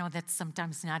 And I know that's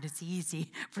sometimes not as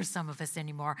easy for some of us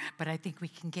anymore, but I think we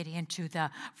can get into the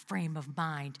frame of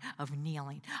mind of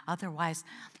kneeling. Otherwise,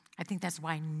 I think that's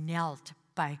why I knelt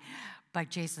by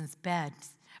Jason's bed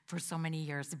for so many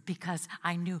years, because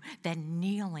I knew that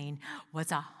kneeling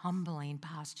was a humbling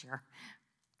posture.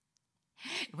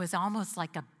 It was almost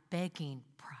like a begging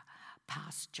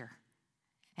posture.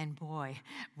 And boy,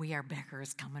 we are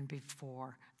beggars coming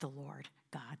before the Lord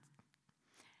God.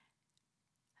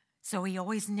 So he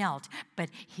always knelt, but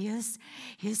his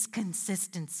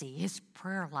consistency, his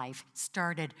prayer life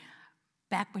started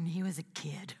back when he was a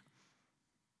kid.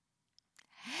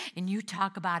 And you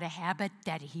talk about a habit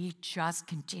that he just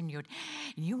continued.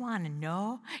 And you want to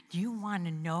know? Do you want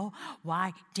to know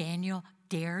why Daniel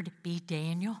dared be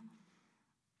Daniel?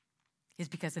 It's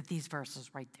because of these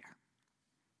verses right there.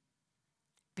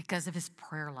 Because of his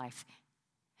prayer life.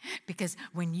 Because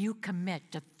when you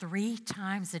commit to 3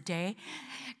 times a day,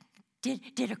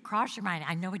 did it cross your mind?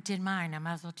 I know it did mine. I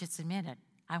might as well just admit it.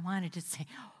 I wanted to say,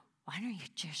 why don't you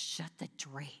just shut the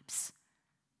drapes?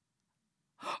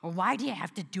 Or why do you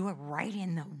have to do it right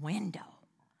in the window?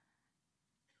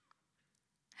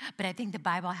 But I think the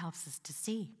Bible helps us to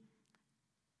see.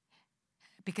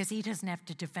 Because he doesn't have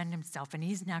to defend himself, and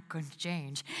he's not going to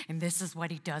change. And this is what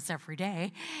he does every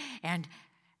day. And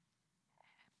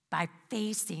by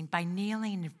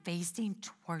kneeling and facing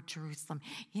toward Jerusalem,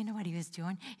 you know what he was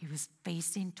doing? He was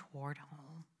facing toward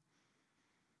home.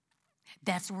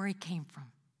 That's where he came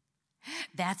from.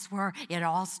 That's where it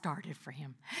all started for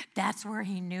him. That's where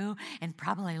he knew and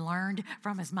probably learned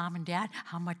from his mom and dad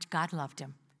how much God loved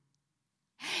him.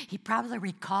 He probably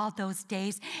recalled those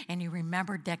days, and he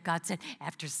remembered that God said,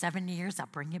 after 70 years, I'll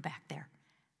bring you back there.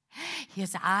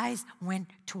 His eyes went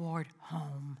toward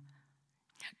home.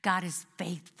 God is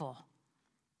faithful.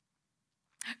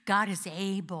 God is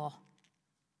able.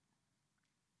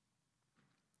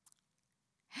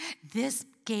 This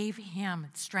gave him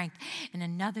strength. And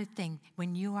another thing,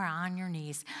 when you are on your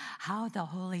knees, how the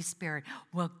Holy Spirit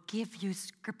will give you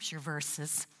scripture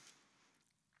verses.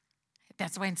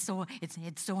 That's why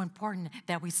it's so important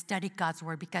that we study God's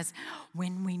word, because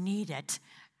when we need it,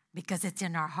 because it's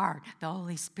in our heart, the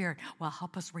Holy Spirit will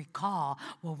help us recall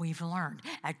what we've learned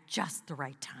at just the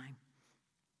right time.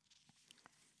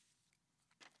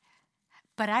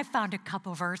 But I found a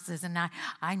couple verses, and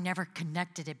I never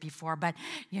connected it before. But,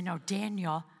 you know,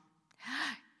 Daniel,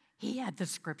 he had the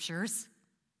scriptures.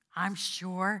 I'm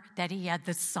sure that he had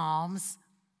the Psalms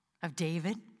of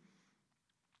David.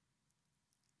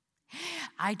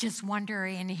 I just wonder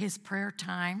in his prayer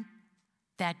time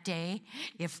that day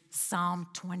if Psalm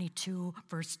 22,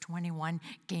 verse 21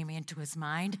 came into his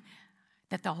mind,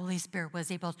 that the Holy Spirit was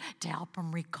able to help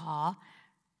him recall.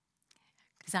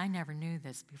 Because I never knew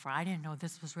this before. I didn't know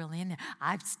this was really in there.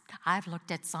 I've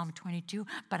looked at Psalm 22,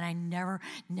 but I never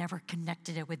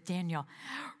connected it with Daniel.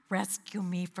 Rescue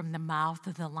me from the mouth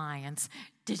of the lions.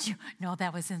 Did you know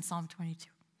that was in Psalm 22?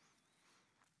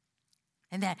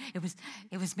 And that it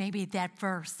was maybe that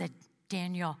verse that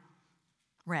Daniel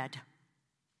read.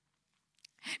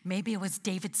 Maybe it was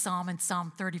David's psalm in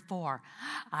Psalm 34.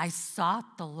 I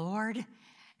sought the Lord,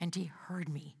 and he heard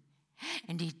me,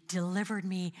 and he delivered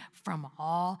me from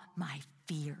all my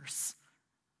fears.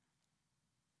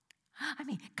 I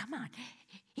mean, come on.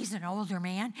 He's an older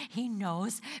man. He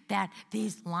knows that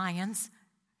these lions,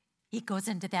 he goes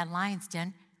into that lion's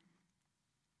den.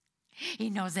 He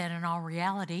knows that in all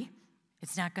reality,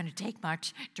 it's not going to take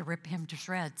much to rip him to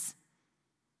shreds.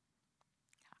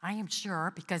 I am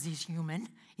sure, because he's human,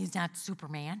 he's not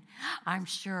Superman, I'm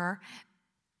sure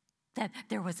that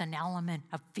there was an element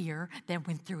of fear that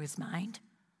went through his mind.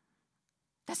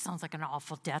 That sounds like an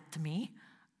awful death to me.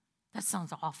 That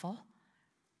sounds awful.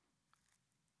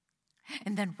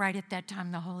 And then right at that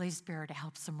time, the Holy Spirit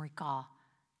helps him recall,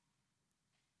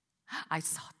 I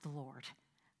sought the Lord,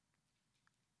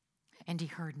 and he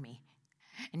heard me,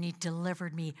 and he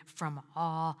delivered me from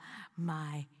all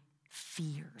my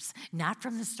fears, not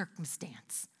from the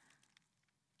circumstance.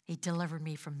 He delivered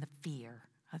me from the fear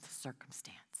of the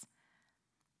circumstance.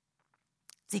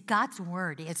 See, God's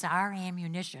word is our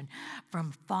ammunition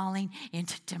from falling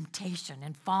into temptation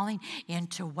and falling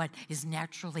into what is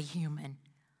naturally human.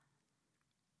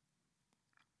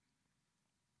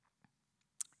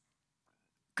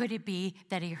 Could it be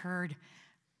that he heard,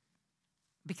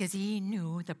 because he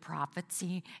knew the prophets,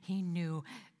 he knew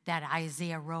that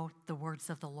Isaiah wrote the words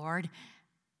of the Lord?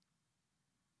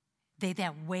 They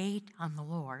that wait on the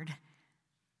Lord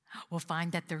will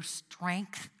find that their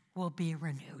strength will be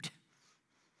renewed.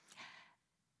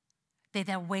 They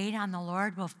that wait on the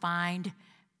Lord will find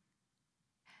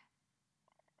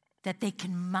that they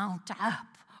can mount up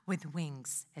with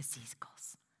wings as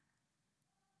eagles.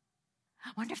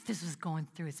 I wonder if this was going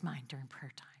through his mind during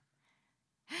prayer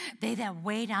time. They that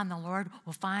wait on the Lord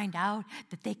will find out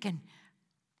that they can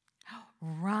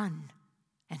run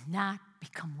and not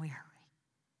become weary.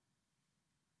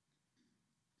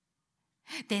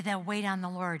 They that wait on the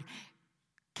Lord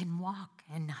can walk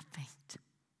and not faint.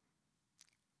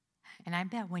 And I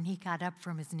bet when he got up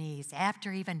from his knees,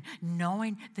 after even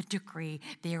knowing the decree,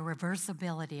 the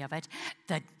irreversibility of it,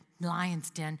 the lion's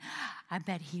den, I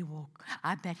bet he woke.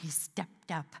 I bet he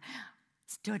stepped up,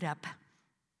 stood up,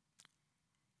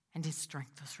 and his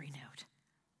strength was renewed.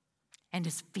 And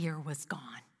his fear was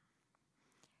gone.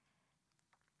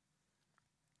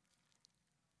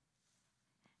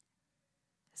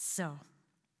 So,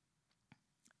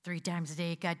 3 times a day,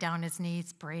 he got down on his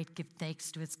knees, prayed, give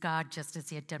thanks to his God, just as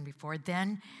he had done before.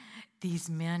 Then these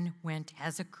men went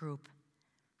as a group.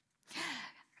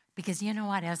 Because you know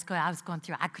what, as I was going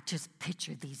through, I could just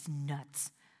picture these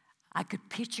nuts. I could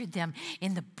picture them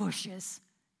in the bushes,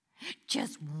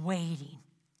 just waiting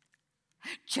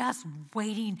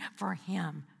for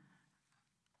him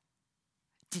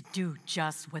to do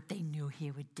just what they knew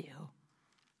he would do.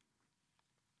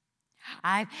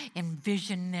 I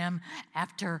envisioned them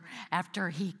after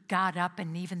he got up,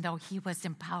 and even though he was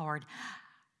empowered,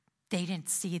 they didn't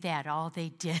see that. All they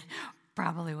did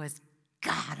probably was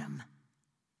got him.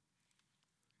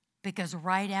 Because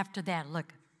right after that,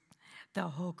 look, the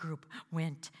whole group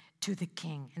went to the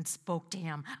king and spoke to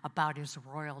him about his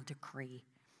royal decree.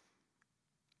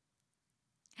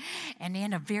 And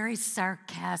in a very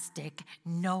sarcastic,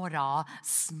 know-it-all,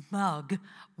 smug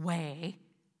way,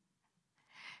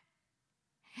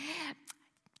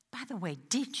 by the way,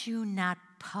 did you not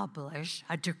publish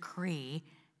a decree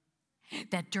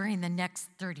that during the next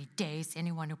 30 days,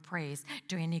 anyone who prays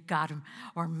to any god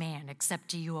or man except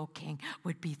to you, O king,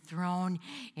 would be thrown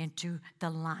into the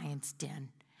lion's den?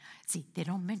 See, they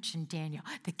don't mention Daniel.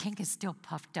 The king is still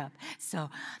puffed up. So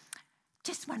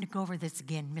just want to go over this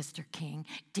again, Mr. King.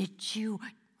 Did you?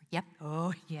 Yep.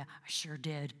 Oh, yeah, I sure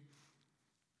did.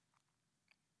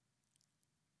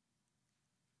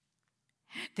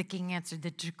 The king answered,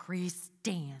 the decree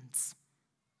stands.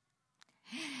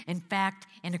 In fact,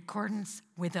 in accordance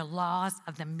with the laws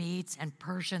of the Medes and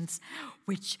Persians,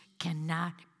 which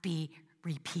cannot be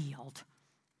repealed.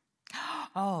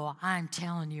 Oh, I'm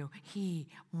telling you, he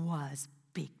was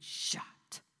big shot.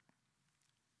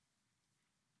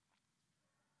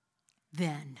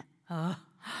 Then,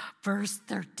 verse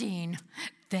 13,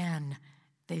 then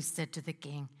they said to the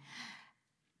king,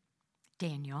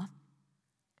 Daniel,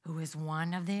 who is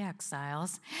one of the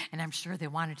exiles, and I'm sure they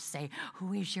wanted to say,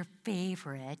 who is your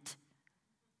favorite,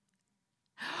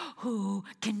 who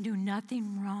can do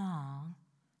nothing wrong,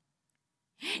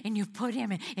 and you've put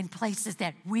him in places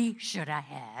that we should have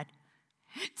had.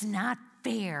 It's not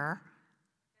fair.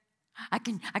 I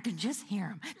can just hear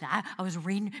him. I was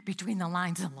reading between the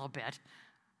lines a little bit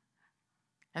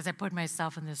as I put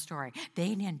myself in this story.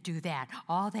 They didn't do that.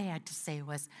 All they had to say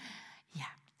was,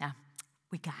 yeah,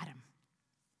 we got him.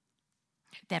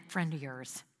 That friend of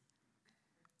yours.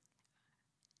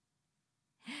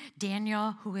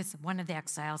 Daniel, who is one of the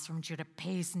exiles from Judah,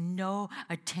 pays no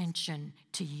attention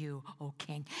to you, O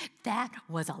king. That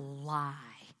was a lie.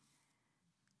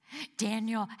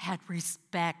 Daniel had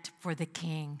respect for the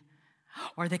king,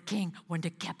 or the king wouldn't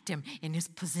have kept him in his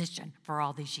position for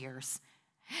all these years,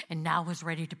 and now was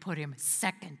ready to put him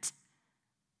second,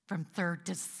 from third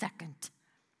to second.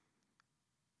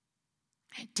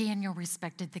 Daniel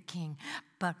respected the king,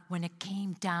 but when it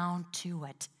came down to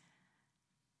it,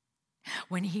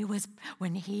 It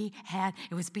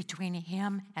was between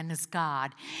him and his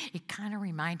God. It kind of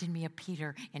reminded me of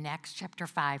Peter in Acts chapter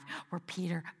 5, where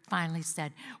Peter finally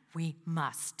said, we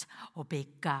must obey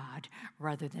God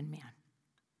rather than man.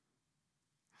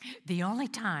 The only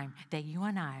time that you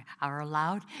and I are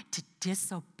allowed to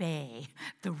disobey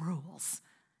the rules,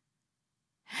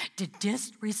 to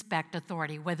disrespect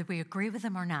authority, whether we agree with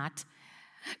them or not,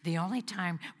 the only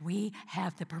time we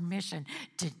have the permission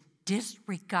to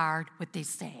disregard what they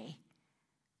say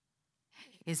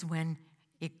is when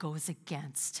it goes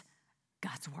against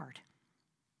God's word.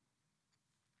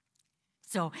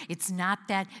 So it's not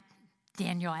that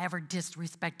Daniel ever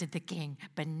disrespected the king,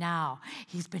 but now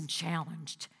he's been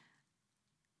challenged.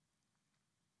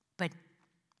 But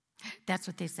that's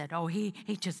what they said. Oh, he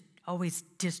just always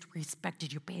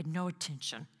disrespected you, paid no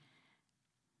attention.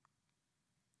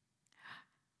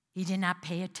 He did not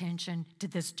pay attention to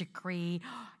this decree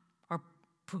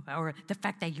or the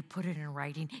fact that you put it in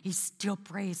writing. He still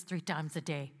prays 3 times a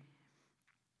day.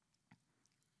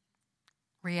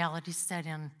 Reality set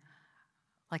in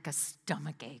like a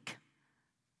stomach ache.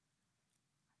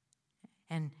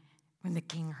 And when the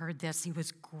king heard this, he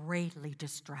was greatly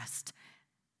distressed.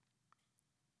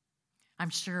 I'm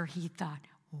sure he thought,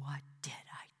 what did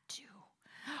I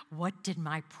do? What did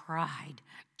my pride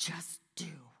just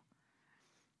do?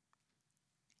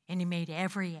 And he made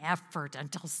every effort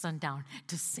until sundown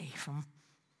to save him.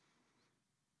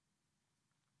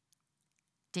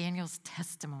 Daniel's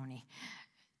testimony,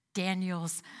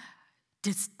 Daniel's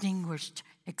distinguished,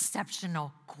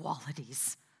 exceptional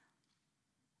qualities.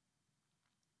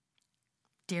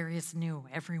 Darius knew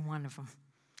every one of them,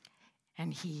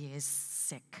 and he is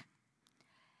sick.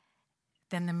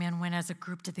 Then the men went as a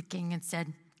group to the king and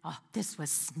said, oh, this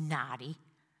was snotty.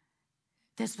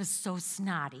 This was so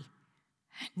snotty.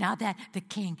 Now that the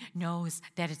king knows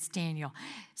that it's Daniel,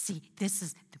 see,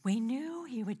 we knew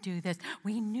he would do this.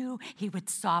 We knew he would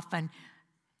soften.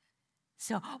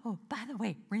 So, oh, by the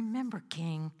way, remember,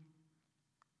 king,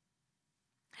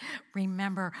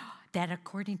 remember that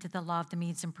according to the law of the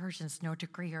Medes and Persians, no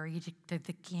decree or edict that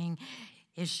the king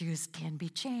issues can be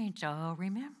changed. Oh,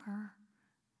 remember.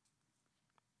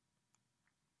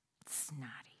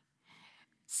 Snotty.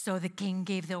 So the king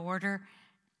gave the order,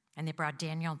 and they brought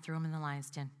Daniel and threw him in the lion's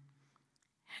den.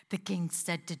 The king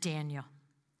said to Daniel,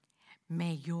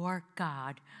 may your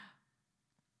God...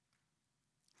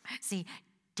 See,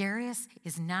 Darius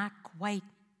is not quite,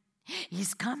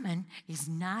 he's coming, he's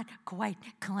not quite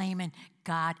claiming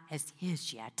God as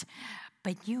his yet.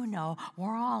 But you know,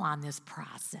 we're all on this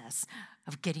process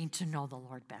of getting to know the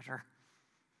Lord better.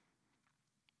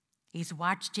 He's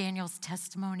watched Daniel's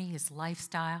testimony, his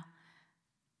lifestyle.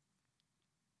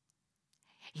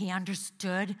 He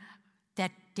understood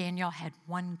that Daniel had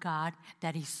one God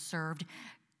that he served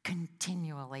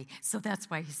continually. So that's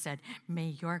why he said,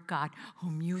 may your God,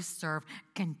 whom you serve,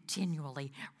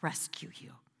 continually rescue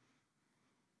you.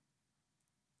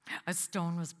 A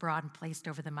stone was brought and placed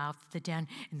over the mouth of the den,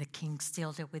 and the king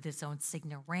sealed it with his own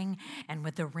signet ring and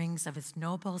with the rings of his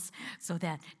nobles, so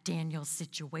that Daniel's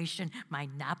situation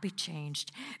might not be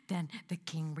changed. Then the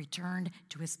king returned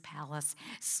to his palace,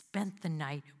 spent the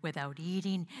night without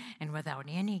eating and without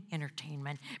any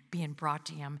entertainment being brought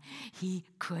to him. He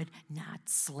could not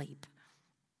sleep.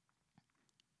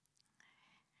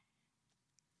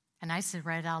 And I said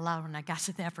right out loud when I got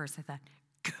to that verse, I thought,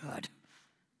 good.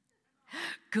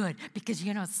 Good, because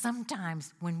you know,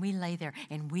 sometimes when we lay there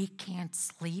and we can't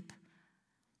sleep,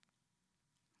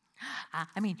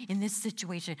 I mean, in this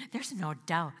situation, there's no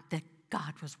doubt that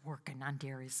God was working on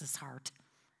Darius's heart.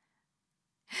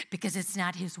 Because it's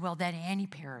not his will that any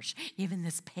perish, even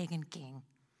this pagan king.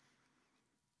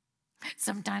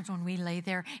 Sometimes when we lay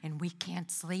there and we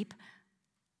can't sleep,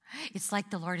 it's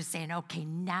like the Lord is saying, okay,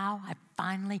 now I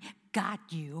finally got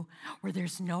you where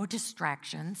there's no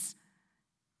distractions.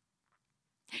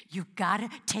 You've got to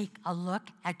take a look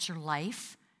at your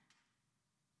life.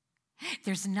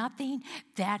 There's nothing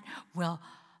that will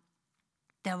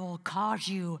cause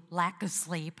you lack of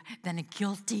sleep than a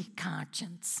guilty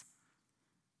conscience.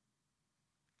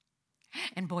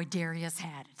 And boy, Darius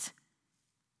had it.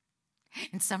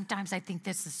 And sometimes I think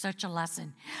this is such a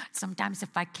lesson. Sometimes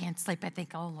if I can't sleep, I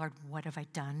think, oh, Lord, what have I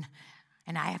done?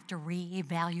 And I have to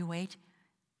reevaluate.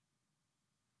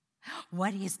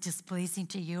 What is displeasing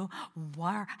to you?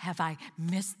 Where have I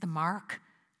missed the mark?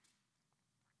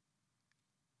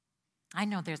 I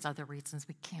know there's other reasons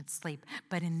we can't sleep,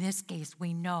 but in this case,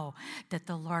 we know that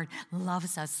the Lord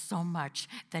loves us so much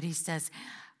that he says,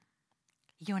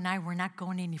 you and I, we're not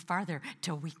going any farther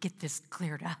till we get this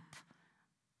cleared up.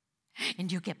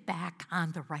 and you get back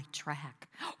on the right track,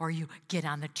 or you get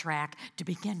on the track to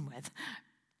begin with.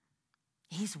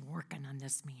 He's working on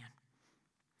this man.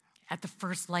 At the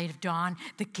first light of dawn,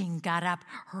 the king got up,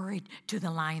 hurried to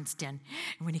the lion's den.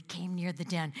 And when he came near the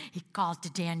den, he called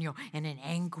to Daniel in an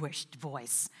anguished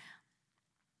voice.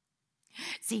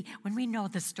 See, when we know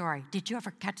the story, did you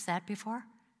ever catch that before?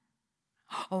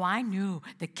 Oh, I knew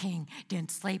the king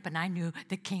didn't sleep, and I knew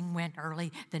the king went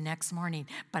early the next morning,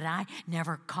 but I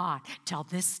never caught till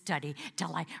this study,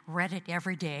 till I read it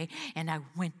every day, and I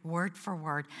went word for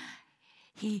word.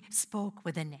 He spoke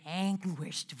with an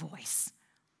anguished voice.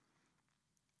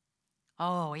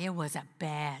 Oh, it was a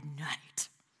bad night.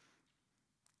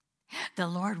 The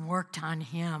Lord worked on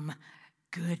him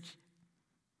good.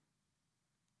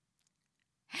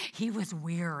 He was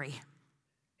weary.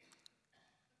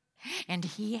 And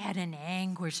he had an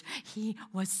anguish. He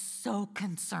was so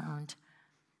concerned.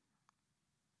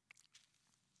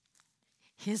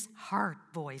 His heart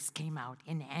voice came out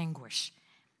in anguish.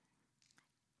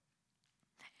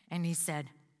 And he said,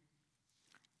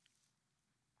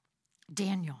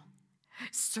 Daniel,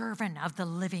 servant of the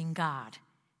living God,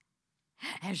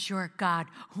 has your God,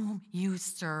 whom you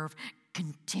serve,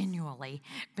 continually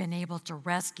been able to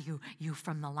rescue you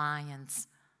from the lions?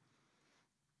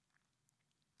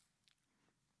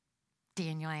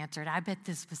 Daniel answered. I bet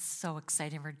this was so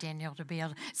exciting for Daniel to be able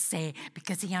to say,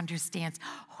 because he understands,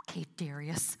 okay,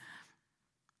 Darius,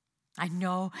 I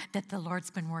know that the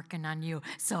Lord's been working on you,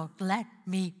 so let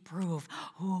me prove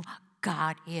who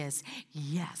God is.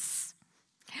 Yes,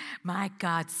 my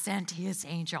God sent his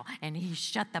angel, and he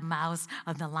shut the mouths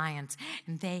of the lions,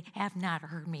 and they have not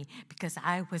hurt me, because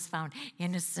I was found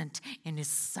innocent in his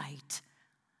sight.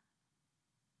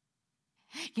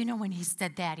 You know, when he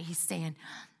said that, he's saying,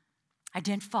 I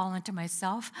didn't fall into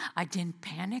myself. I didn't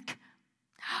panic.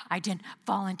 I didn't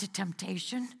fall into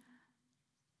temptation.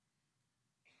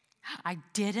 I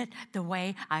did it the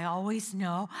way I always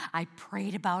know. I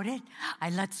prayed about it. I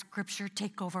let Scripture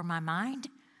take over my mind.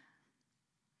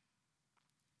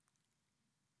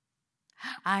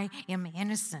 I am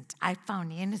innocent. I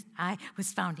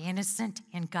was found innocent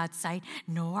in God's sight,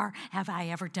 nor have I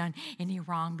ever done any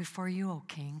wrong before you, O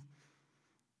king.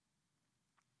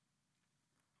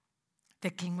 The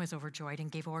king was overjoyed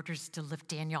and gave orders to lift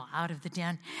Daniel out of the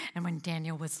den. And when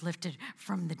Daniel was lifted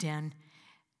from the den,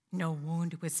 no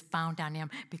wound was found on him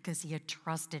because he had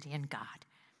trusted in God.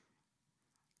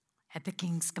 At the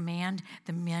king's command,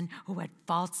 the men who had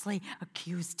falsely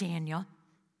accused Daniel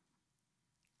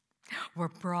were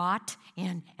brought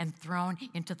in and thrown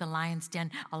into the lion's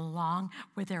den along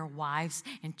with their wives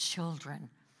and children.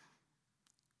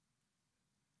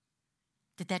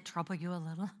 Did that trouble you a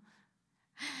little?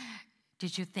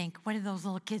 Did you think, what did those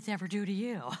little kids ever do to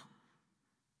you?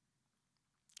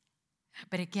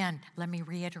 But again, let me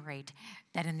reiterate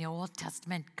that in the Old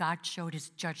Testament, God showed his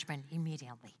judgment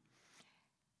immediately.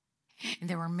 And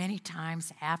there were many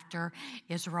times after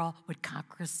Israel would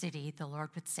conquer a city, the Lord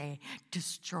would say,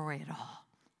 destroy it all.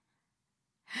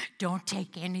 Don't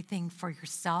take anything for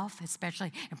yourself,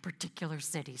 especially in particular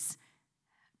cities.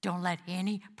 Don't let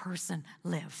any person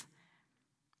live.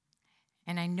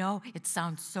 And I know it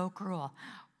sounds so cruel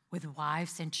with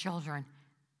wives and children,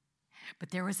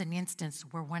 but there was an instance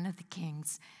where one of the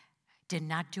kings did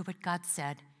not do what God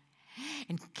said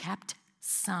and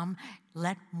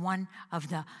let one of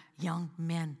the young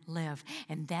men live.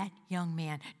 And that young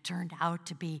man turned out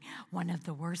to be one of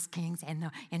the worst kings and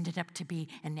ended up to be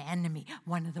an enemy,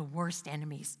 one of the worst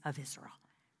enemies of Israel.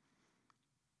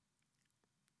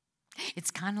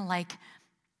 It's kind of like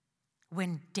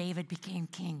when David became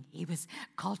king.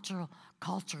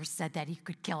 Culture said that he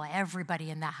could kill everybody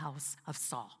in the house of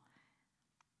Saul.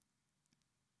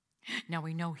 Now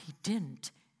we know he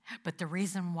didn't, but the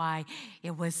reason why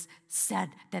it was said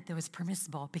that it was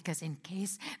permissible, because in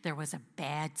case there was a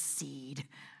bad seed,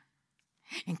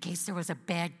 in case there was a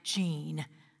bad gene,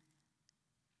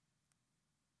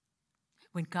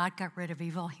 when God got rid of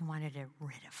evil, he wanted it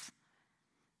rid of.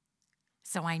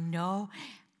 So I know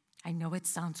it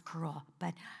sounds cruel,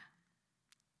 but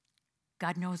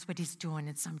God knows what he's doing,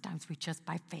 and sometimes we just,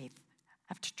 by faith,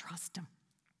 have to trust him.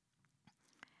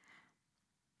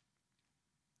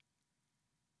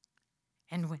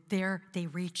 And there they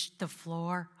reached the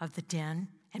floor of the den,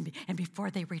 and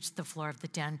before they reached the floor of the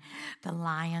den, the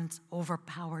lions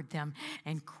overpowered them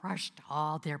and crushed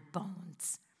all their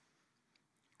bones.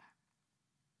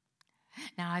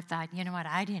 Now I thought, you know what,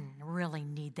 I didn't really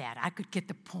need that. I could get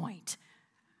the point.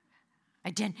 I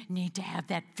didn't need to have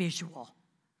that visual,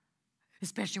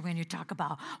 especially when you talk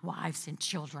about wives and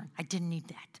children. I didn't need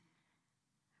that.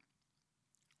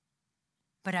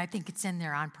 But I think it's in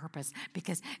there on purpose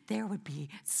because there would be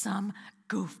some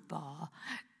goofball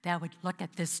that would look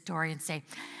at this story and say,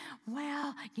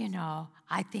 well,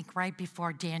 I think right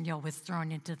before Daniel was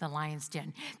thrown into the lion's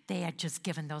den, they had just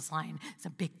given those lions a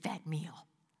big fat meal.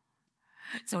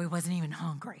 So he wasn't even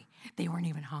hungry. They weren't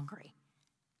even hungry.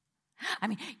 I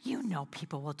mean,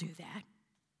 people will do that.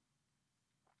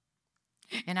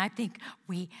 And I think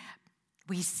we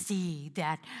see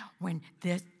that when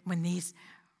these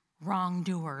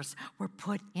wrongdoers were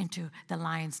put into the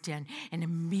lion's den, and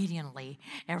immediately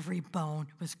every bone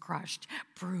was crushed,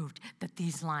 proved that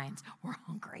these lions were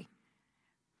hungry.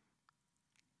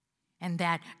 And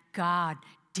that God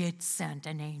did send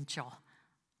an angel.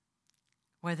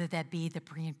 Whether that be the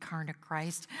pre-incarnate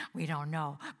Christ, we don't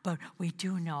know. But we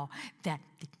do know that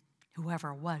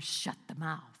whoever it was shut the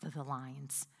mouth of the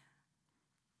lions.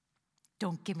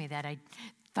 Don't give me that I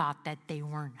thought that they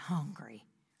weren't hungry.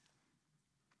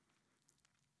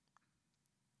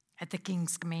 At the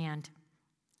king's command,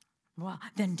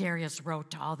 then Darius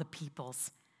wrote to all the peoples,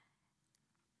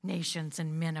 nations,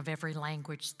 and men of every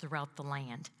language throughout the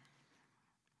land.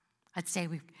 I'd say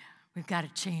we've got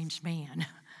a changed man.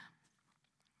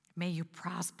 May you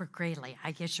prosper greatly.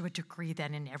 I guess you would decree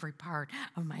that in every part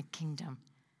of my kingdom.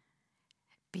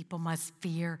 People must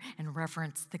fear and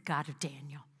reverence the God of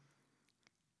Daniel.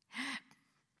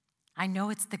 I know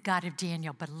it's the God of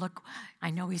Daniel, but look,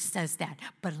 I know he says that,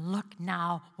 but look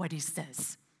now what he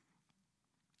says.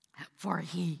 For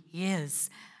he is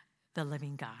the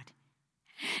living God,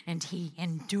 and he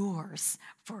endures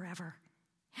forever.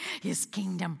 His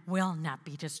kingdom will not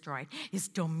be destroyed. His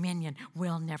dominion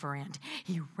will never end.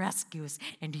 He rescues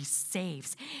and he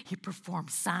saves. He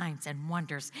performs signs and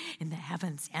wonders in the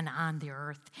heavens and on the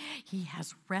earth. He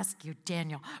has rescued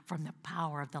Daniel from the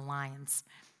power of the lions.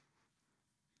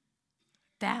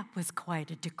 That was quite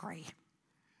a decree.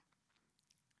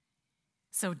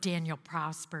 So Daniel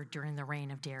prospered during the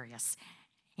reign of Darius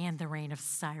and the reign of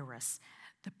Cyrus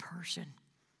the Persian.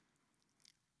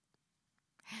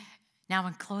 Now,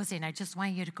 in closing, I just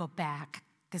want you to go back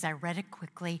because I read it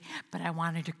quickly, but I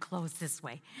wanted to close this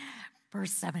way.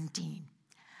 Verse 17.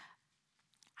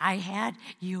 I had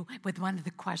you, with one of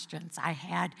the questions, I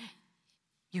had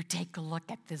you take a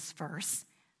look at this verse.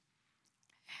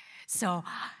 So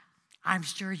I'm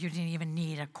sure you didn't even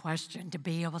need a question to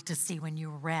be able to see when you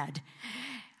read.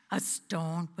 A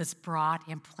stone was brought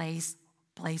and placed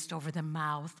over the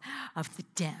mouth of the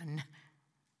den.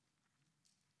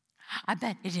 I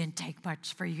bet it didn't take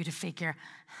much for you to figure,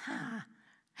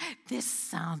 this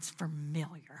sounds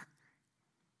familiar.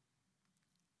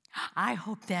 I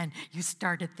hope then you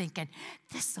started thinking,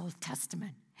 this Old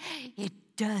Testament, it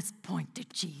does point to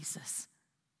Jesus.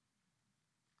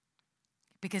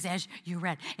 Because as you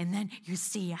read, and then you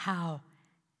see how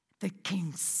the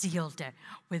king sealed it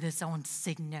with his own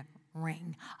signet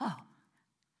ring. Oh,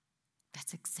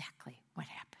 that's exactly what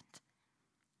happened.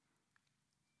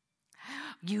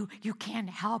 You can't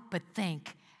help but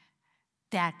think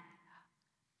that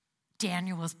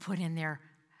Daniel was put in there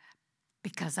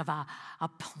because of a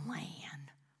plan,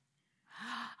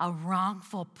 a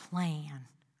wrongful plan.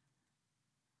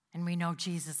 And we know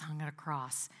Jesus hung on a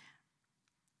cross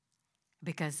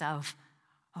because of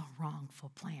a wrongful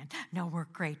plan. No, we're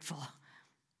grateful.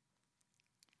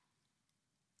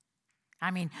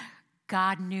 I mean,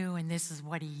 God knew, and this is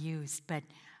what he used, but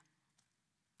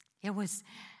it was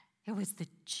the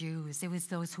Jews. It was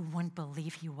those who wouldn't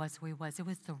believe he was who he was. It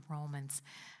was the Romans.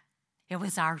 It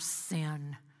was our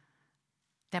sin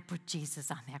that put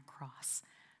Jesus on that cross.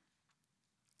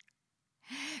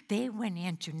 They went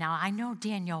into, now I know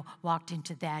Daniel walked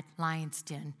into that lion's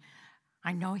den.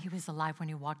 I know he was alive when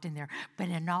he walked in there, but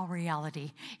in all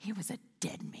reality, he was a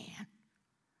dead man.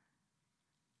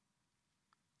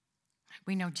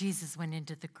 We know Jesus went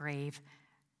into the grave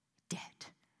dead.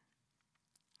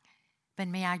 But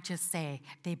may I just say,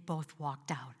 they both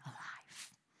walked out alive.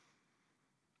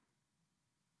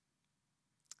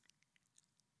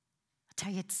 I'll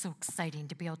tell you, it's so exciting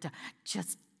to be able to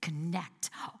just connect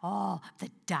all the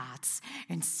dots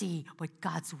and see what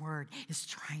God's word is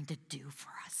trying to do for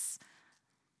us,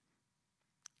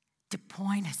 to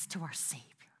point us to our Savior.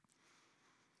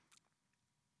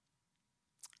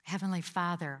 Heavenly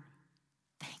Father,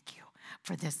 thank you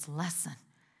for this lesson,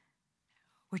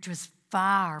 which was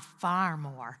far, far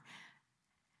more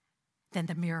than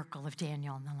the miracle of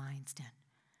Daniel in the lion's den.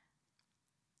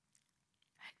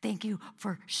 Thank you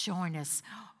for showing us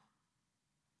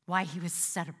why he was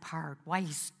set apart, why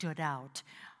he stood out,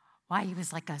 why he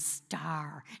was like a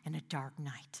star in a dark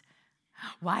night,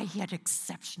 why he had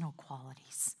exceptional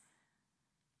qualities.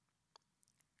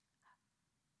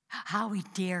 how we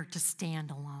dare to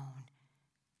stand alone,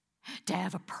 to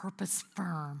have a purpose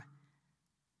firm,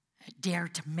 dare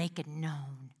to make it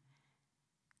known.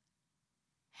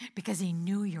 Because he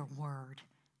knew your word.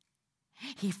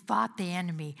 He fought the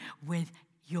enemy with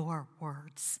your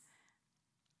words.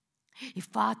 He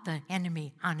fought the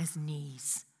enemy on his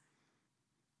knees.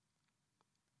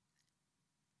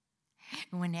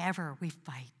 Whenever we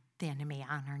fight the enemy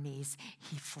on our knees,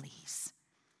 he flees.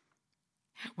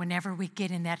 Whenever we get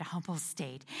in that humble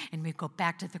state and we go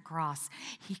back to the cross,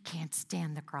 he can't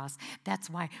stand the cross.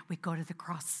 That's why we go to the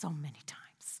cross so many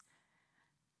times.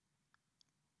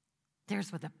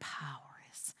 There's where the power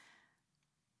is.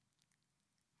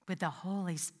 With the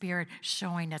Holy Spirit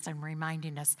showing us and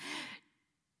reminding us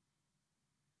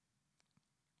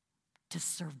to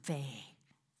survey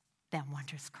that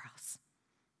wondrous cross.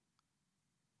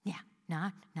 Yeah,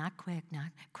 not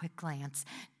quick glance.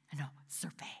 No,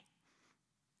 survey.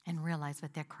 And realize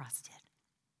what that cross did.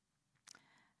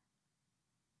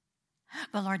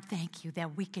 But Lord, thank you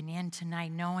that we can end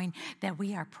tonight knowing that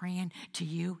we are praying to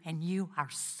you and you are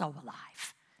so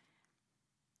alive.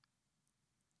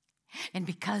 And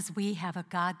because we have a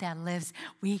God that lives,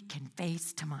 we can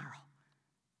face tomorrow.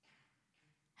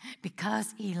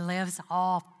 Because he lives,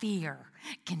 all fear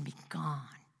can be gone.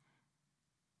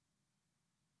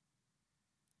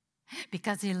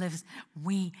 Because he lives,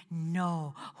 we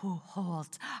know who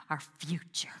holds our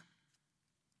future.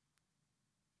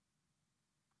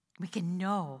 We can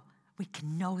know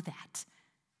that.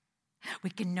 We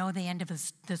can know the end of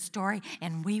the story,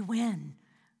 and we win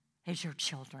as your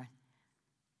children.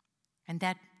 And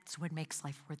that's what makes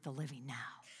life worth the living now.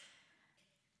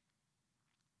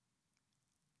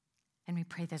 And we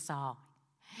pray this all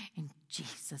in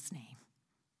Jesus' name.